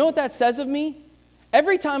character. And you know what that says of me?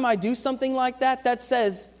 Every time I do something like that, that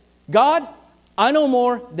says, God, I know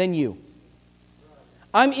more than you.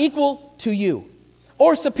 I'm equal to you.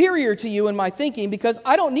 Or superior to you in my thinking because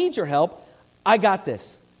I don't need your help. I got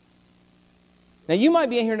this. Now you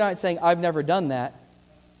might be in here tonight saying, I've never done that.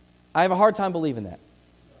 I have a hard time believing that.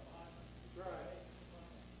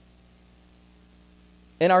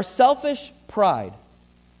 In our selfish pride,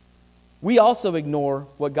 we also ignore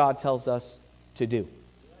what God tells us to do.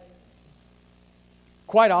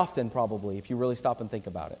 Quite often, probably, if you really stop and think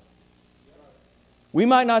about it. We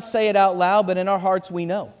might not say it out loud, but in our hearts we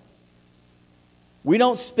know. We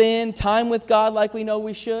don't spend time with God like we know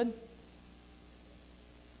we should.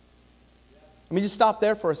 Let me just stop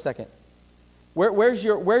there for a second. Where's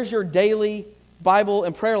your daily Bible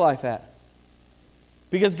and prayer life at?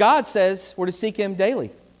 Because God says we're to seek Him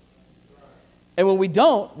daily. And when we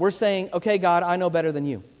don't, we're saying, okay, God, I know better than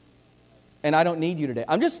you. And I don't need you today.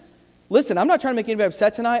 Listen, I'm not trying to make anybody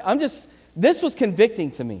upset tonight. This was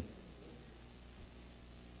convicting to me.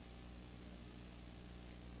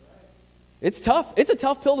 It's tough. It's a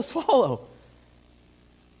tough pill to swallow.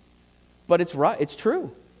 But it's right. It's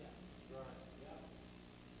true.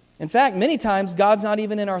 In fact, many times, God's not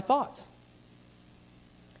even in our thoughts.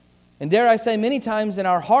 And dare I say, many times in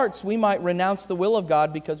our hearts, we might renounce the will of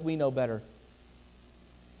God because we know better.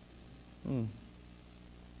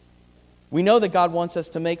 We know that God wants us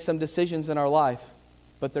to make some decisions in our life,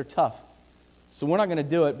 but they're tough. So we're not going to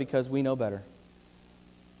do it because we know better.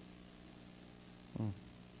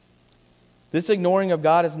 This ignoring of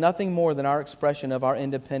God is nothing more than our expression of our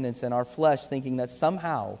independence and our flesh thinking that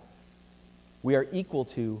somehow we are equal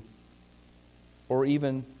to or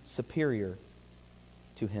even superior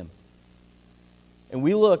to Him. And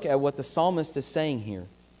we look at what the psalmist is saying here.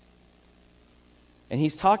 And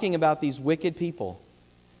he's talking about these wicked people.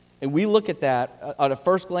 And we look at that at a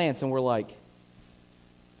first glance and we're like,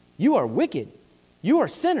 you are wicked. You are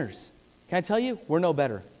sinners. Can I tell you? We're no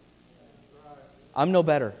better. I'm no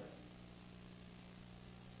better.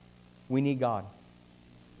 We need God.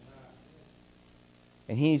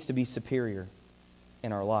 And He needs to be superior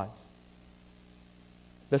in our lives.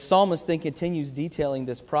 The psalmist then continues detailing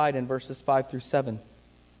this pride in verses 5 through 7.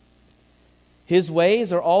 His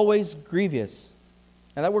ways are always grievous.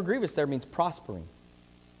 And that word grievous there means prospering.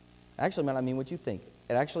 Actually, might not mean what you think.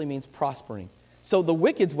 It actually means prospering. So the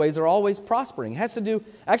wicked's ways are always prospering. It has to do,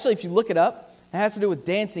 actually, if you look it up, it has to do with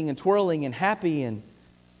dancing and twirling and happy and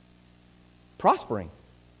prospering.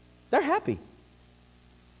 They're happy.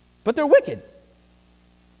 But they're wicked.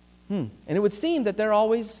 And it would seem that they're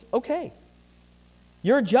always okay.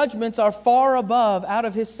 Your judgments are far above out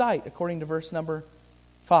of His sight, according to verse number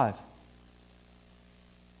 5.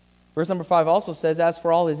 Verse number 5 also says, as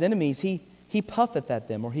for all His enemies, He puffeth at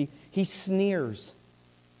them, or He sneers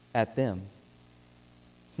at them.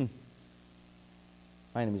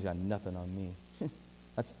 My enemy's got nothing on me.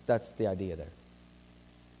 That's the idea there.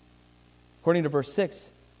 According to verse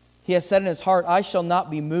 6, He has said in His heart, I shall not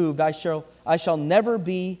be moved. I shall never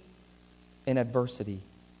be in adversity.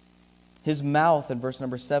 His mouth, in verse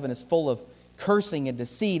number 7, is full of cursing and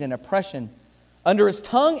deceit and oppression. Under His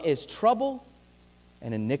tongue is trouble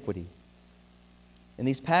and iniquity. In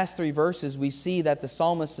these past 3 verses, we see that the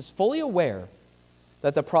psalmist is fully aware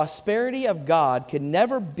that the prosperity of God could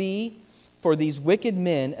never be for these wicked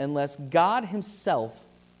men unless God Himself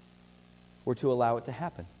were to allow it to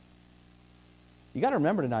happen. You got to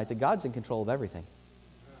remember tonight that God's in control of everything.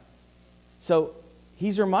 So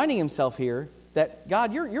he's reminding himself here that,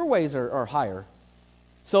 God, your ways are higher.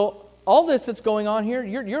 So all this that's going on here,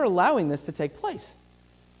 you're allowing this to take place.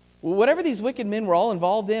 Whatever these wicked men were all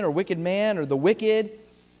involved in, or wicked man, or the wicked,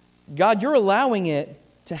 God, you're allowing it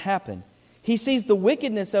to happen. He sees the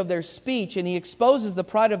wickedness of their speech, and He exposes the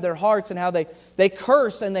pride of their hearts and how they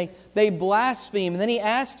curse and they blaspheme. And then He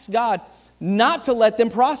asks God not to let them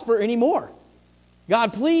prosper anymore.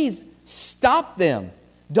 God, please stop them.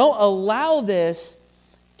 Don't allow this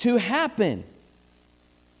to happen.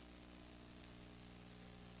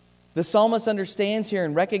 The psalmist understands here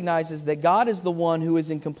and recognizes that God is the one who is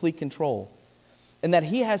in complete control, and that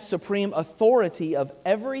He has supreme authority of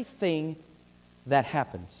everything that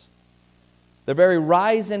happens. The very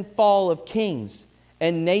rise and fall of kings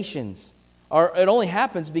and nations, it only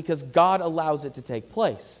happens because God allows it to take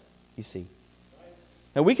place, you see.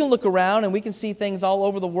 And we can look around and we can see things all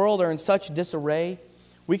over the world are in such disarray.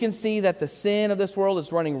 We can see that the sin of this world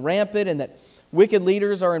is running rampant and that wicked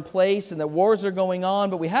leaders are in place and that wars are going on.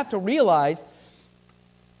 But we have to realize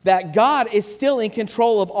that God is still in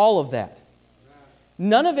control of all of that.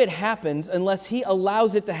 None of it happens unless He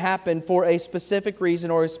allows it to happen for a specific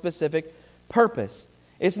reason or a specific purpose.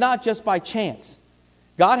 It's not just by chance.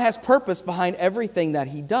 God has purpose behind everything that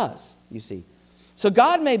He does, you see. So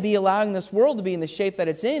God may be allowing this world to be in the shape that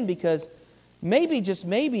it's in because maybe, just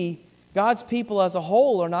maybe, God's people as a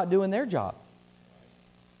whole are not doing their job.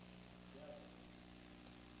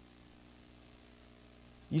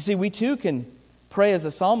 You see, we too can pray as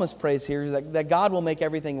the psalmist prays here, that God will make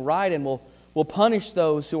everything right and will punish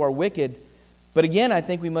those who are wicked. But again, I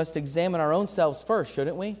think we must examine our own selves first,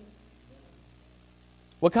 shouldn't we?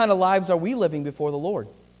 What kind of lives are we living before the Lord?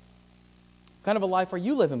 What kind of a life are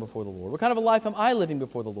you living before the Lord? What kind of a life am I living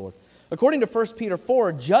before the Lord? According to 1 Peter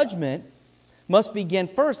 4, judgment must begin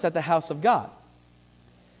first at the house of God.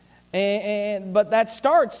 But that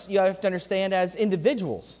starts, you have to understand, as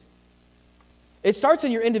individuals. It starts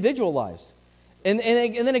in your individual lives. And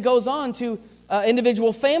then it goes on to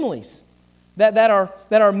individual families that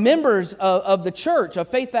are members of the church, of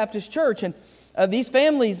Faith Baptist Church. And these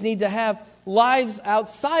families need to have lives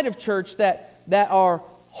outside of church that are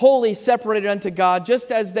wholly separated unto God, just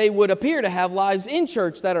as they would appear to have lives in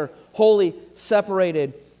church that are wholly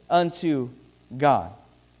separated unto God.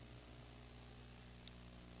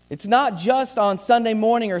 It's not just on Sunday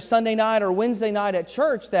morning or Sunday night or Wednesday night at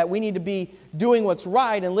church that we need to be doing what's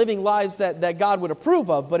right and living lives that God would approve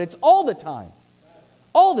of, but it's all the time.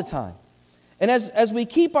 All the time. And as we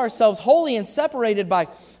keep ourselves holy and separated by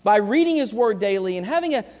reading His Word daily and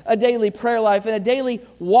having a daily prayer life and a daily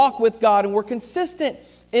walk with God, and we're consistent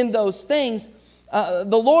in those things, the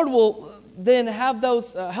Lord will then have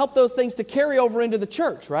those help those things to carry over into the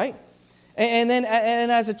church, right? And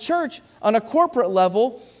as a church on a corporate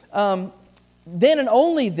level, then and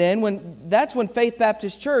only then, that's when Faith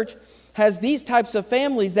Baptist Church has these types of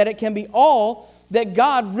families, that it can be all that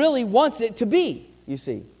God really wants it to be, you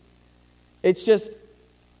see. It's just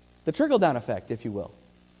the trickle-down effect, if you will.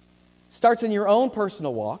 Starts in your own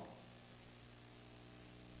personal walk,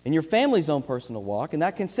 in your family's own personal walk, and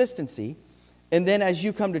that consistency. And then as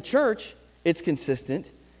you come to church, it's consistent.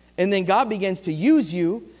 And then God begins to use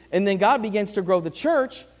you, and then God begins to grow the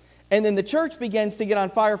church, and then the church begins to get on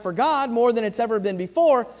fire for God more than it's ever been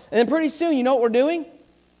before. And then pretty soon, you know what we're doing?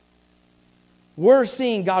 We're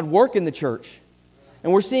seeing God work in the church.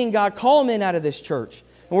 And we're seeing God call men out of this church.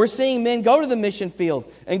 And we're seeing men go to the mission field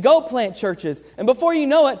and go plant churches. And before you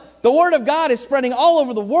know it, the Word of God is spreading all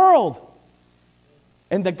over the world.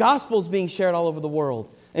 And the gospel is being shared all over the world.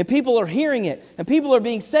 And people are hearing it. And people are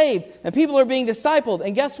being saved. And people are being discipled.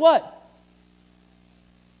 And guess what?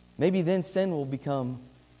 Maybe then sin will become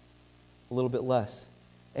a little bit less.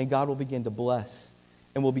 And God will begin to bless.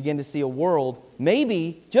 And we'll begin to see a world,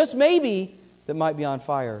 maybe, just maybe, that might be on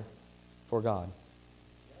fire for God.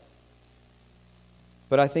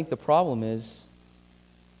 But I think the problem is,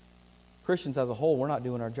 Christians as a whole, we're not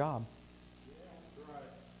doing our job.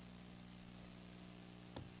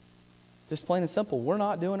 Just plain and simple, we're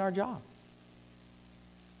not doing our job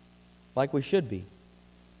like we should be.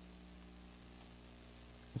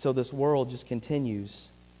 And so this world just continues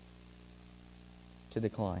to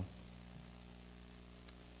decline.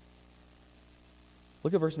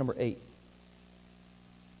 Look at verse number 8.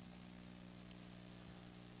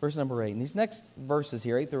 Verse number 8. In these next verses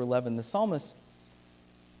here, 8 through 11, the psalmist,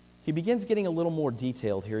 he begins getting a little more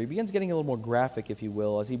detailed here. He begins getting a little more graphic, if you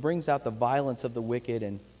will, as he brings out the violence of the wicked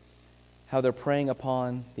and how they're preying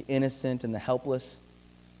upon the innocent and the helpless.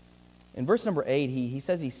 In verse number 8, he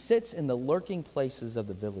says he sits in the lurking places of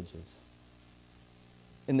the villages.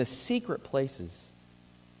 In the secret places.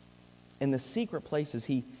 In the secret places,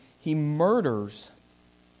 he murders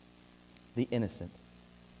the innocent.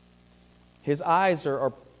 His eyes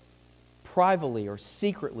are privately or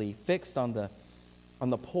secretly fixed on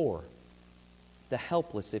the poor, the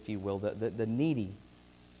helpless, if you will, the needy.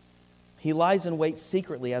 He lies in wait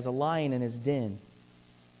secretly as a lion in his den.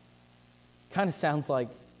 Kind of sounds like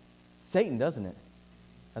Satan, doesn't it?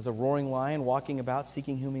 As a roaring lion walking about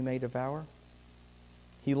seeking whom he may devour.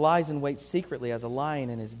 He lies in wait secretly as a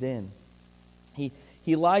lion in his den.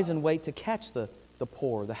 He lies in wait to catch the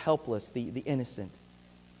poor, the helpless, the innocent.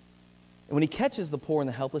 And when he catches the poor and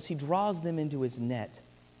the helpless, he draws them into his net.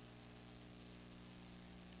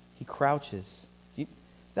 He crouches.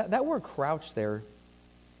 That word crouch there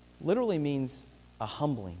literally means a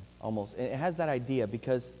humbling, almost. It has that idea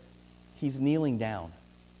because he's kneeling down.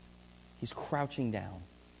 He's crouching down.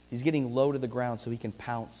 He's getting low to the ground so he can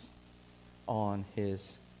pounce on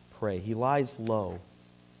his prey. He lies low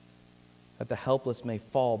that the helpless may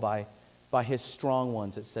fall by his strong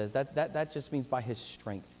ones, it says. That just means by his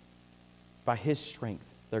strength. By his strength,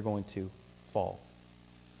 they're going to fall.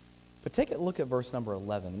 But take a look at verse number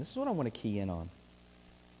 11. This is what I want to key in on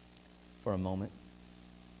for a moment.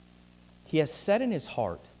 He has said in his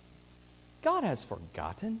heart, God has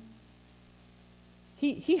forgotten.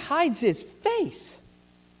 He hides his face.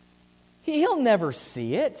 He'll never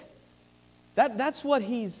see it. That's what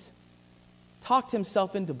he's talked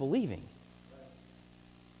himself into believing.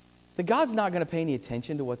 That God's not going to pay any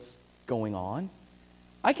attention to what's going on.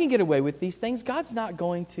 I can get away with these things. God's not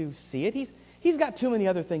going to see it. He's got too many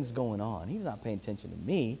other things going on. He's not paying attention to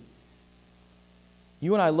me.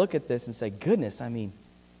 You and I look at this and say, goodness, I mean,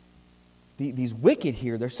 these wicked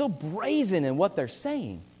here, they're so brazen in what they're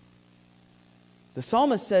saying. The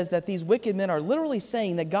psalmist says that these wicked men are literally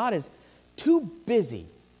saying that God is too busy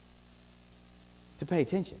to pay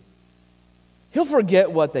attention. He'll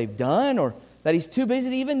forget what they've done, or that he's too busy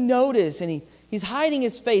to even notice, and he's hiding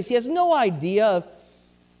his face. He has no idea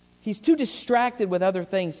he's too distracted with other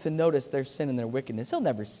things to notice their sin and their wickedness. He'll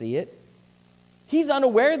never see it. He's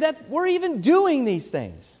unaware that we're even doing these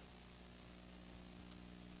things.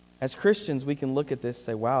 As Christians, we can look at this and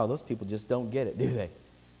say, wow, those people just don't get it, do they?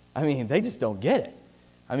 I mean, they just don't get it.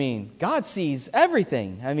 I mean, God sees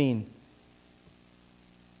everything. I mean,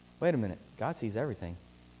 wait a minute. God sees everything.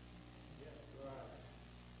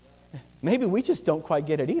 Maybe we just don't quite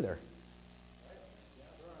get it either.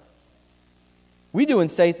 We do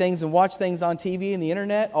and say things and watch things on TV and the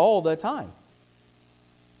internet all the time.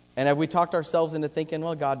 And have we talked ourselves into thinking,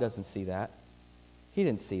 well, God doesn't see that. He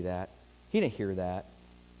didn't see that. He didn't hear that.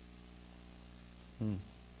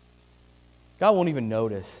 God won't even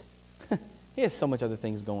notice. He has so much other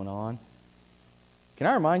things going on. Can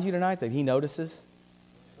I remind you tonight that He notices?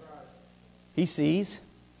 He sees.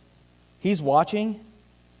 He's watching.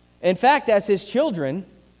 In fact, as His children,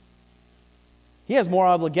 He has more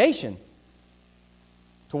obligation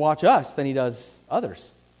to watch us than He does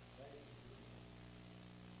others.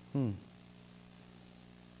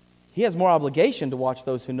 He has more obligation to watch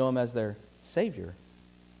those who know Him as their Savior.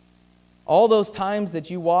 All those times that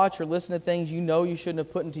you watch or listen to things you know you shouldn't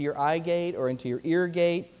have put into your eye gate or into your ear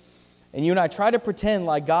gate, and you and I try to pretend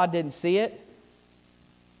like God didn't see it,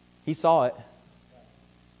 He saw it.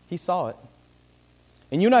 He saw it.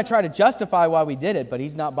 And you and I try to justify why we did it, but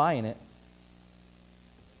He's not buying it.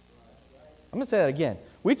 I'm going to say that again.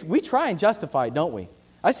 We try and justify it, don't we?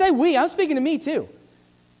 I say we. I'm speaking to me too.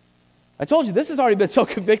 I told you, this has already been so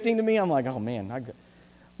convicting to me. I'm like, oh man.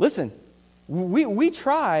 Listen, we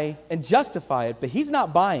try and justify it, but He's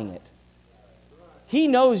not buying it. He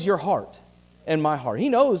knows your heart and my heart. He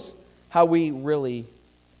knows how we really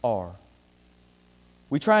are.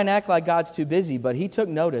 We try and act like God's too busy, but He took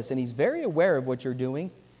notice, and He's very aware of what you're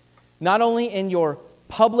doing, not only in your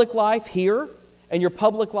public life here and your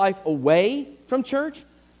public life away from church,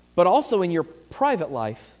 but also in your private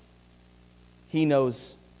life. He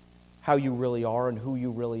knows how you really are and who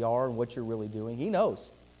you really are and what you're really doing. He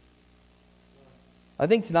knows. I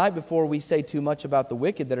think tonight, before we say too much about the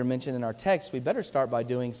wicked that are mentioned in our text, we better start by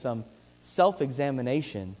doing some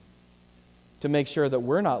self-examination to make sure that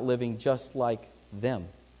we're not living just like them.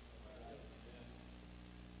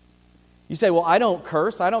 You say, well, I don't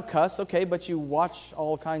curse, I don't cuss. Okay, but you watch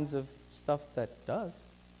all kinds of stuff that does.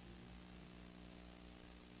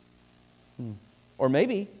 Or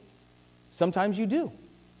maybe sometimes you do.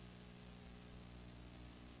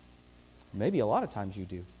 Maybe a lot of times you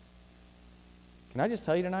do. Can I just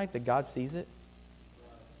tell you tonight that God sees it?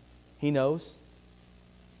 He knows.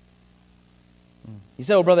 You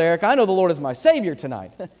say, well, Brother Eric, I know the Lord is my Savior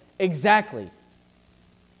tonight. Exactly.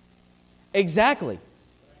 Exactly.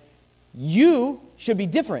 You should be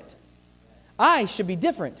different. I should be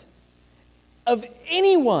different. Of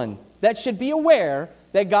anyone that should be aware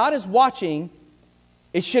that God is watching,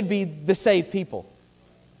 it should be the saved people.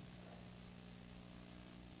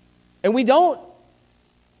 And we don't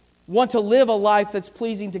want to live a life that's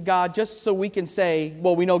pleasing to God just so we can say,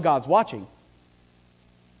 well, we know God's watching.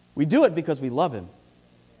 We do it because we love Him.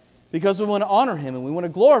 Because we want to honor Him and we want to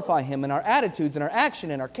glorify Him in our attitudes and our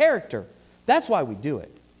action and our character. That's why we do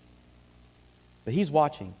it. But He's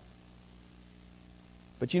watching.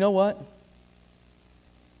 But you know what?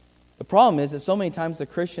 The problem is that so many times the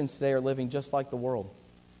Christians today are living just like the world.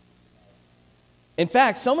 In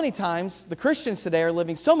fact, so many times the Christians today are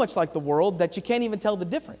living so much like the world that you can't even tell the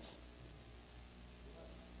difference.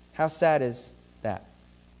 How sad is that?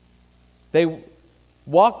 They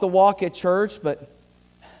walk the walk at church, but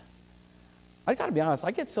I got to be honest,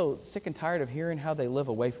 I get so sick and tired of hearing how they live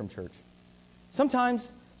away from church.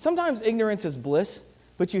 Sometimes ignorance is bliss,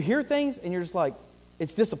 but you hear things and you're just like,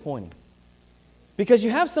 it's disappointing. Because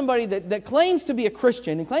you have somebody that claims to be a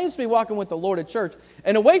Christian and claims to be walking with the Lord at church,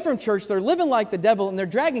 and away from church, they're living like the devil and they're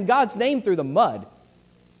dragging God's name through the mud,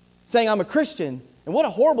 saying, I'm a Christian, and what a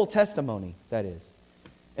horrible testimony that is.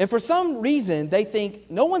 And for some reason, they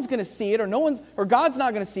think no one's going to see it, or God's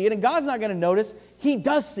not going to see it, and God's not going to notice. He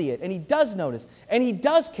does see it, and He does notice, and He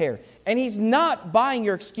does care, and He's not buying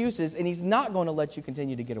your excuses, and He's not going to let you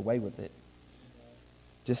continue to get away with it.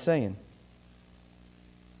 Just saying.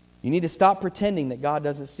 You need to stop pretending that God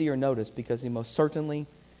doesn't see or notice, because He most certainly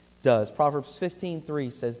does. Proverbs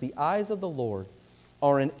 15:3 says, the eyes of the Lord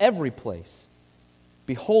are in every place,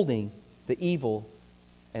 beholding the evil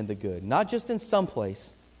and the good. Not just in some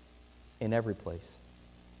place, in every place.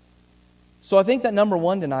 So I think that number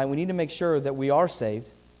one tonight, we need to make sure that we are saved.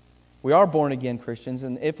 We are born again Christians.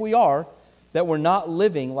 And if we are, that we're not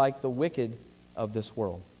living like the wicked of this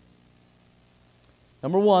world.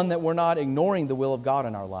 Number one, that we're not ignoring the will of God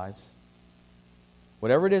in our lives.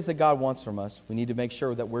 Whatever it is that God wants from us, we need to make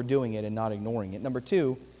sure that we're doing it and not ignoring it. Number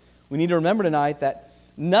two, we need to remember tonight that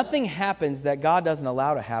nothing happens that God doesn't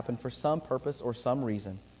allow to happen for some purpose or some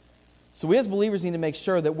reason. So we as believers need to make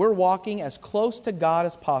sure that we're walking as close to God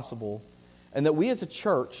as possible, and that we as a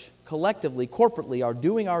church, collectively, corporately, are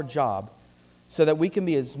doing our job so that we can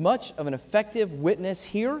be as much of an effective witness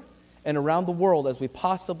here and around the world as we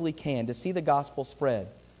possibly can to see the gospel spread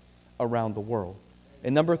around the world.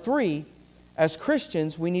 And number three, as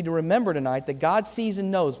Christians, we need to remember tonight that God sees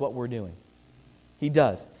and knows what we're doing. He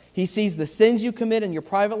does. He sees the sins you commit in your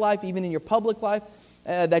private life, even in your public life,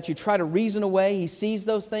 that you try to reason away. He sees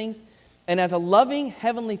those things. And as a loving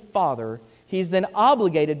Heavenly Father, He's then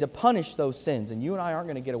obligated to punish those sins. And you and I aren't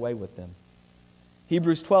going to get away with them.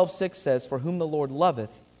 Hebrews 12:6 says, "For whom the Lord loveth,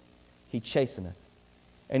 He chasteneth,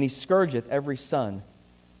 and He scourgeth every son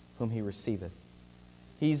whom He receiveth."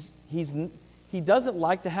 He doesn't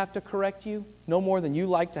like to have to correct you, no more than you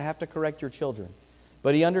like to have to correct your children.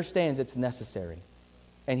 But He understands it's necessary,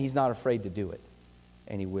 and He's not afraid to do it,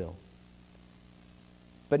 and He will.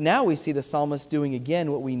 But now we see the psalmist doing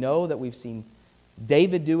again what we know that we've seen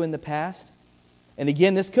David do in the past. And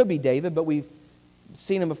again, this could be David, but we've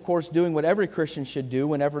seen him, of course, doing what every Christian should do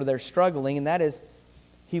whenever they're struggling, and that is,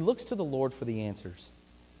 he looks to the Lord for the answers.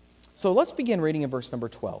 So let's begin reading in verse number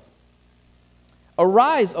 12.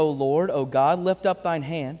 "Arise, O Lord, O God, lift up thine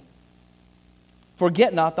hand.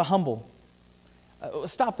 Forget not the humble."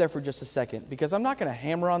 Stop there for just a second, because I'm not going to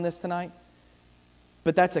hammer on this tonight,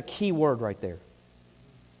 but that's a key word right there.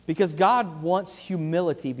 Because God wants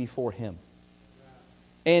humility before Him.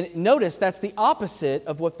 And notice that's the opposite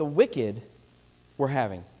of what the wicked were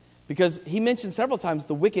having. Because He mentioned several times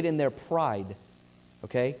the wicked in their pride.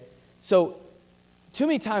 Okay? So, too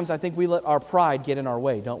many times I think we let our pride get in our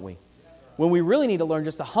way, don't we? When we really need to learn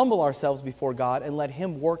just to humble ourselves before God and let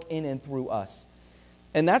Him work in and through us.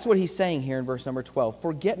 And that's what He's saying here in verse number 12.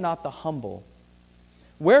 "Forget not the humble.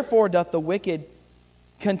 Wherefore doth the wicked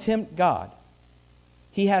contempt God?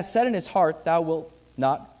 He hath said in his heart, Thou wilt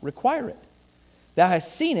not require it. Thou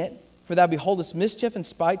hast seen it, for thou beholdest mischief and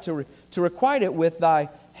spite to requite it with thy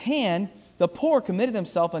hand. The poor committed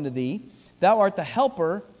themselves unto thee. Thou art the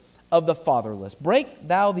helper of the fatherless. Break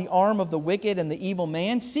thou the arm of the wicked and the evil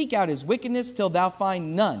man. Seek out his wickedness till thou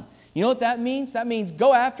find none." You know what that means? That means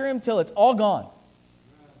go after him till it's all gone.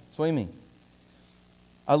 That's what he means.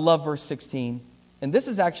 I love verse 16. And this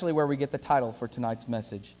is actually where we get the title for tonight's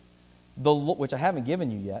message, which I haven't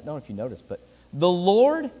given you yet. I don't know if you noticed, but "The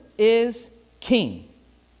Lord is King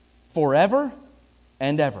forever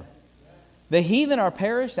and ever. The heathen are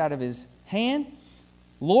perished out of His hand.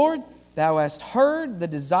 Lord, Thou hast heard the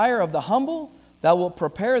desire of the humble. Thou wilt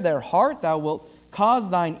prepare their heart. Thou wilt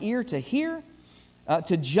cause Thine ear to hear,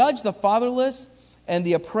 to judge the fatherless and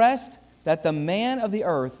the oppressed, that the man of the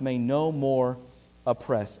earth may no more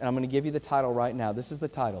oppress." And I'm going to give you the title right now. This is the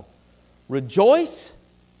title. "Rejoice,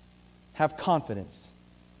 have confidence.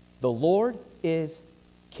 The Lord is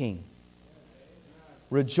King."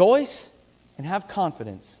 Rejoice and have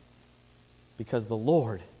confidence, because the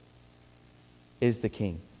Lord is the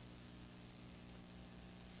King.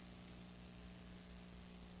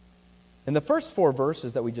 In the first 4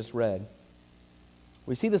 verses that we just read,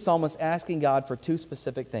 we see the psalmist asking God for 2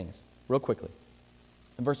 specific things, real quickly.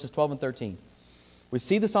 In verses 12 and 13, we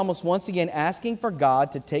see the psalmist once again asking for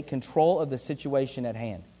God to take control of the situation at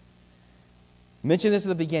hand. I mentioned this at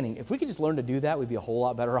the beginning. If we could just learn to do that, we'd be a whole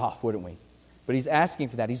lot better off, wouldn't we? But he's asking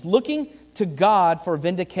for that. He's looking to God for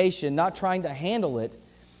vindication, not trying to handle it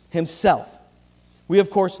himself. We, of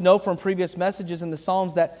course, know from previous messages in the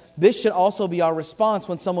Psalms that this should also be our response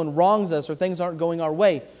when someone wrongs us or things aren't going our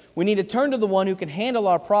way. We need to turn to the one who can handle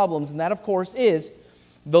our problems, and that, of course, is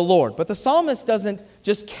the Lord. But the psalmist doesn't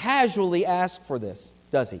just casually ask for this,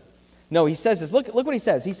 does he? No, he says this. Look what he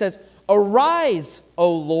says. He says, "Arise,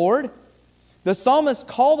 O Lord." The psalmist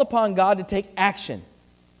called upon God to take action.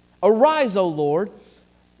 Arise, O Lord.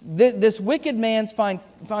 This wicked man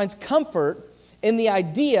finds comfort in the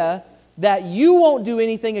idea that you won't do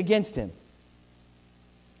anything against him.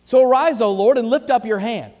 So arise, O Lord, and lift up your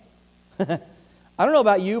hand. I don't know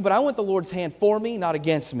about you, but I want the Lord's hand for me, not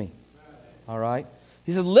against me. All right?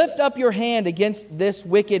 He says, lift up your hand against this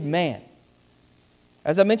wicked man.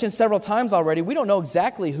 As I mentioned several times already, we don't know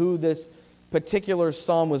exactly who this particular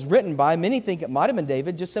psalm was written by. Many think it might have been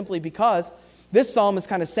David, just simply because this psalm is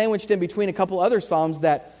kind of sandwiched in between a couple other psalms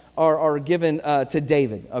that are given to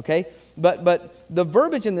David, okay? But the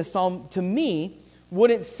verbiage in this psalm, to me,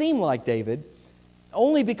 wouldn't seem like David,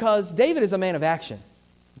 only because David is a man of action,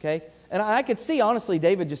 okay? And I could see, honestly,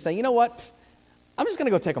 David just saying, you know what? I'm just going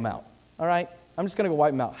to go take them out, all right? I'm just going to go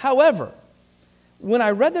wipe them out. However, when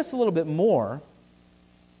I read this a little bit more,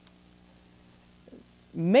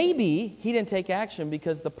 maybe he didn't take action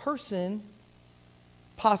because the person,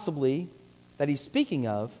 possibly, that he's speaking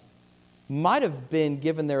of, might have been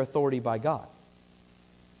given their authority by God.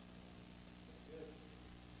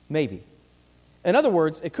 Maybe. In other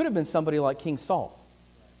words, it could have been somebody like King Saul.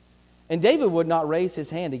 And David would not raise his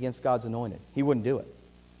hand against God's anointed. He wouldn't do it.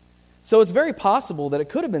 So it's very possible that it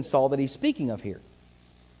could have been Saul that he's speaking of here.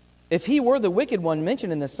 If he were the wicked one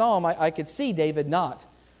mentioned in the psalm, I could see David not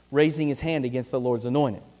raising his hand against the Lord's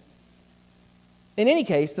anointed. In any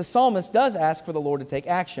case, the psalmist does ask for the Lord to take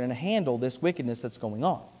action and handle this wickedness that's going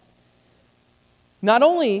on. Not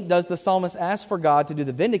only does the psalmist ask for God to do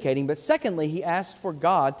the vindicating, but secondly, he asks for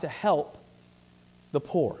God to help the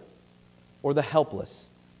poor or the helpless,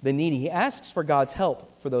 the needy. He asks for God's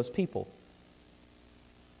help for those people.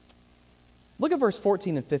 Look at verse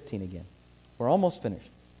 14 and 15 again. We're almost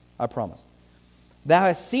finished, I promise. Thou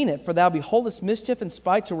hast seen it, for thou beholdest mischief and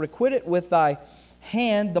spite to requite it with thy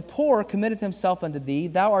hand. The poor committeth himself unto thee.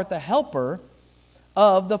 Thou art the helper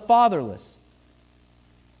of the fatherless.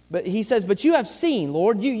 But he says, but you have seen,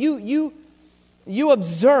 Lord, you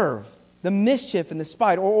observe the mischief and the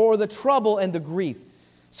spite, or the trouble and the grief.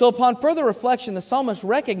 So upon further reflection, the psalmist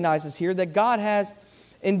recognizes here that God has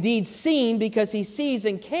indeed seen, because he sees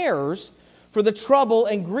and cares for the trouble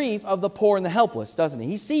and grief of the poor and the helpless, doesn't he?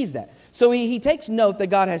 He sees that. So he takes note that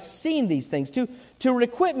God has seen these things. To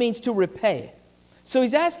requite means to repay. So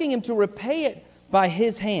he's asking him to repay it by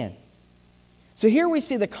his hand. So here we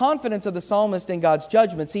see the confidence of the psalmist in God's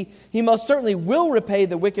judgments. He most certainly will repay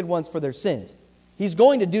the wicked ones for their sins. He's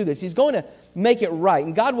going to do this. He's going to make it right.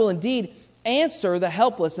 And God will indeed answer the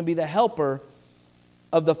helpless and be the helper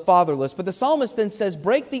of the fatherless. But the psalmist then says,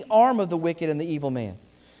 break the arm of the wicked and the evil man.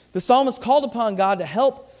 The psalmist called upon God to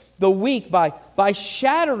help the weak by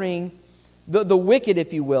shattering the wicked,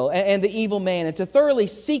 if you will, and the evil man, and to thoroughly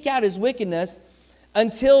seek out his wickedness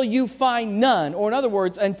until you find none. Or in other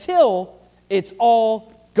words, until it's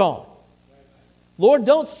all gone. Lord,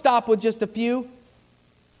 don't stop with just a few.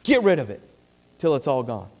 Get rid of it till it's all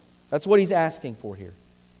gone. That's what he's asking for here.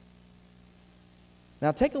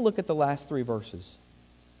 Now take a look at the last three verses.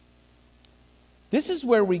 This is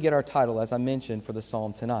where we get our title, as I mentioned, for the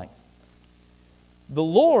psalm tonight. The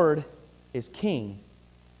Lord is King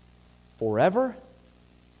forever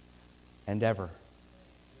and ever.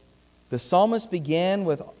 The psalmist began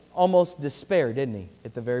with almost despair, didn't he,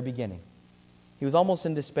 at the very beginning? He was almost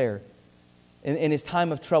in despair in his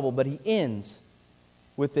time of trouble, but he ends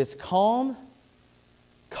with this calm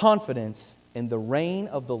confidence in the reign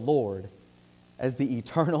of the Lord as the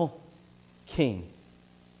eternal King.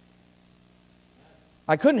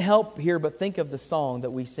 I couldn't help here but think of the song that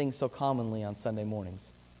we sing so commonly on Sunday mornings.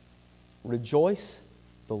 Rejoice,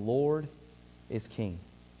 the Lord is King.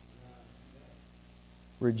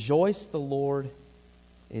 Rejoice, the Lord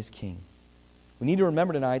is King. We need to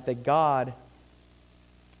remember tonight that God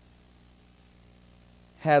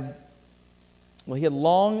had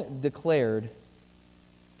long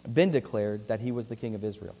been declared that He was the King of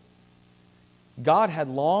Israel. God had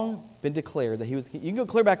long been declared that He was the King. You can go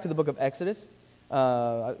clear back to the book of Exodus,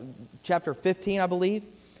 chapter 15, I believe.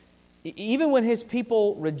 Even when His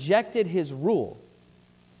people rejected His rule,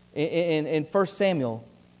 in 1 Samuel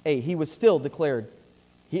 8, He was still declared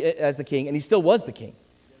as the King, and He still was the King.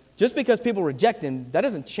 Just because people reject Him, that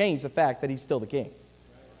doesn't change the fact that He's still the King.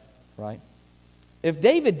 Right? If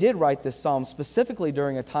David did write this psalm specifically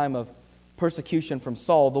during a time of persecution from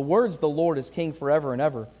Saul, the words, the Lord is King forever and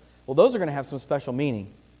ever, well, those are going to have some special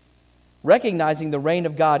meaning. Recognizing the reign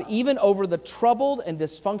of God even over the troubled and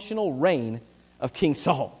dysfunctional reign of King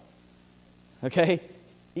Saul. Okay?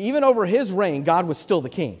 Even over his reign, God was still the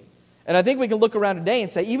king. And I think we can look around today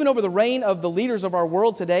and say, even over the reign of the leaders of our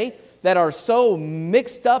world today that are so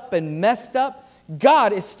mixed up and messed up,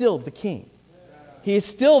 God is still the king. He is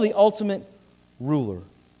still the ultimate ruler.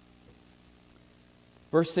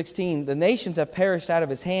 Verse 16, the nations have perished out of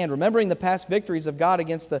His hand, remembering the past victories of God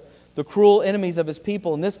against the cruel enemies of His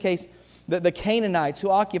people. In this case, the Canaanites who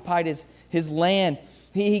occupied his land.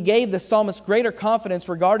 He gave the psalmist greater confidence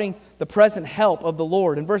regarding the present help of the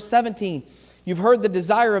Lord. In verse 17, you've heard the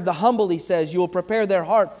desire of the humble, he says. You will prepare their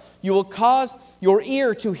heart. You will cause your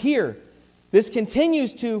ear to hear. This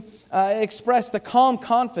continues to express the calm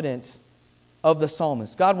confidence of the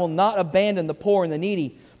psalmist. God will not abandon the poor and the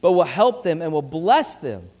needy, but will help them and will bless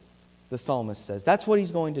them the psalmist says. That's what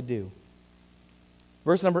he's going to do.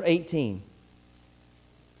 Verse number 18.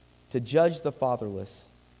 To judge the fatherless,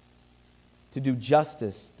 to do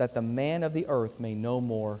justice, that the man of the earth may no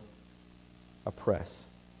more oppress.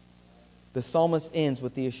 The psalmist ends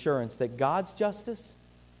with the assurance that God's justice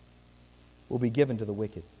will be given to the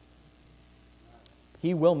wicked.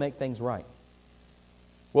 He will make things right.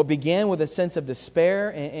 What began with a sense of despair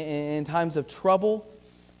in times of trouble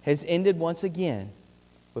has ended once again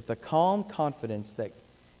with the calm confidence that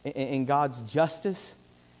in God's justice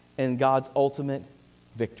and God's ultimate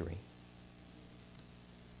victory.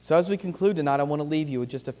 So as we conclude tonight, I want to leave you with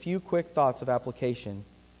just a few quick thoughts of application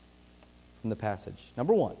from the passage.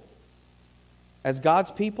 Number one, as God's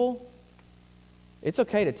people, it's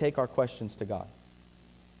okay to take our questions to God.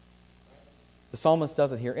 The psalmist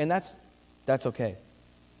does it here, and that's okay.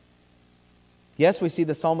 Yes, we see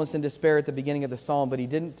the psalmist in despair at the beginning of the psalm, but he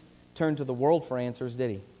didn't turn to the world for answers, did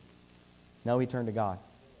he? No, he turned to God.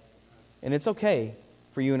 And it's okay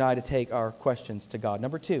for you and I to take our questions to God.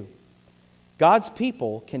 Number two, God's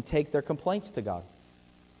people can take their complaints to God.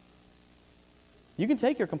 You can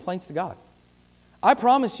take your complaints to God. I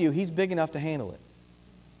promise you, He's big enough to handle it.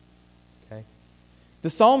 Okay? The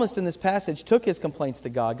psalmist in this passage took his complaints to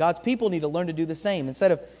God. God's people need to learn to do the same.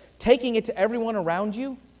 Instead of taking it to everyone around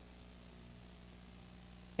you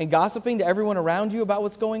and gossiping to everyone around you about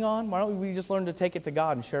what's going on, why don't we just learn to take it to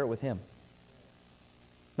God and share it with Him?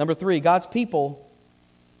 Number three, God's people,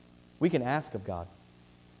 we can ask of God.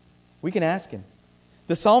 We can ask Him.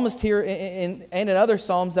 The psalmist here and in other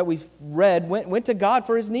psalms that we've read went to God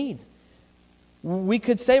for his needs. We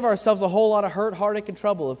could save ourselves a whole lot of hurt, heartache, and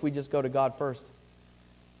trouble if we just go to God first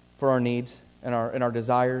for our needs and our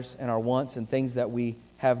desires and our wants and things that we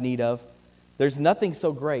have need of. There's nothing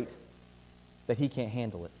so great that He can't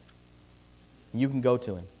handle it. You can go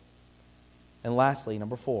to Him. And lastly,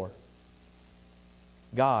 number four,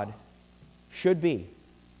 God should be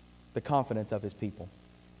the confidence of His people.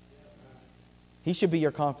 He should be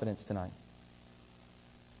your confidence tonight.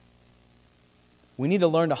 We need to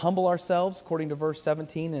learn to humble ourselves, according to verse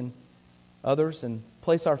 17 and others, and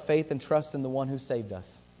place our faith and trust in the one who saved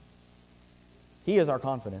us. He is our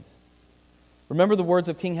confidence. Remember the words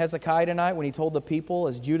of King Hezekiah tonight when he told the people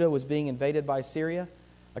as Judah was being invaded by Syria?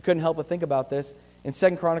 I couldn't help but think about this. In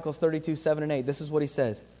 2 Chronicles 32, 7 and 8, this is what he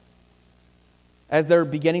says. As they're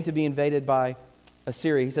beginning to be invaded by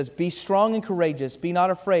Assyria, he says, "Be strong and courageous, be not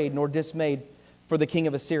afraid nor dismayed for the king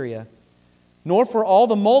of Assyria, nor for all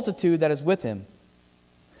the multitude that is with him."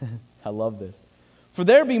 I love this. "For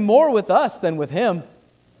there be more with us than with him."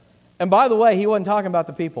 And by the way, he wasn't talking about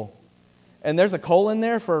the people. And there's a colon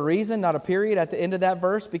there for a reason, not a period at the end of that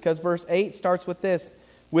verse, because verse 8 starts with this.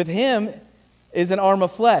 "With him is an arm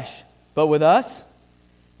of flesh, but with us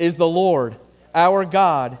is the Lord, our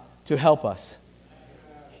God, to help us."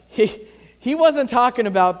 He wasn't talking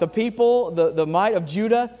about the people, the might of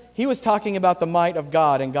Judah. He was talking about the might of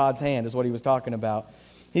God and God's hand is what he was talking about.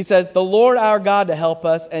 He says, "The Lord our God to help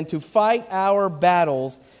us and to fight our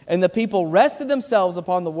battles." And the people rested themselves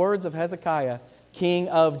upon the words of Hezekiah, king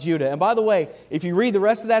of Judah. And by the way, if you read the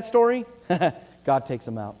rest of that story, God takes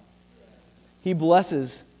them out. He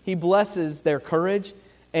blesses their courage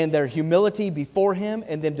and their humility before Him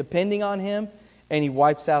and them depending on Him, and He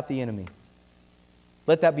wipes out the enemy.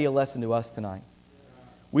 Let that be a lesson to us tonight.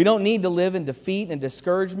 We don't need to live in defeat and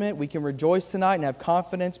discouragement. We can rejoice tonight and have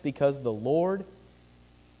confidence because the Lord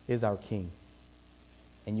is our King.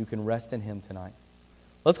 And you can rest in Him tonight.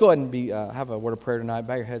 Let's go ahead and have a word of prayer tonight.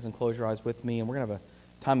 Bow your heads and close your eyes with me, and we're going to have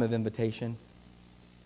a time of invitation.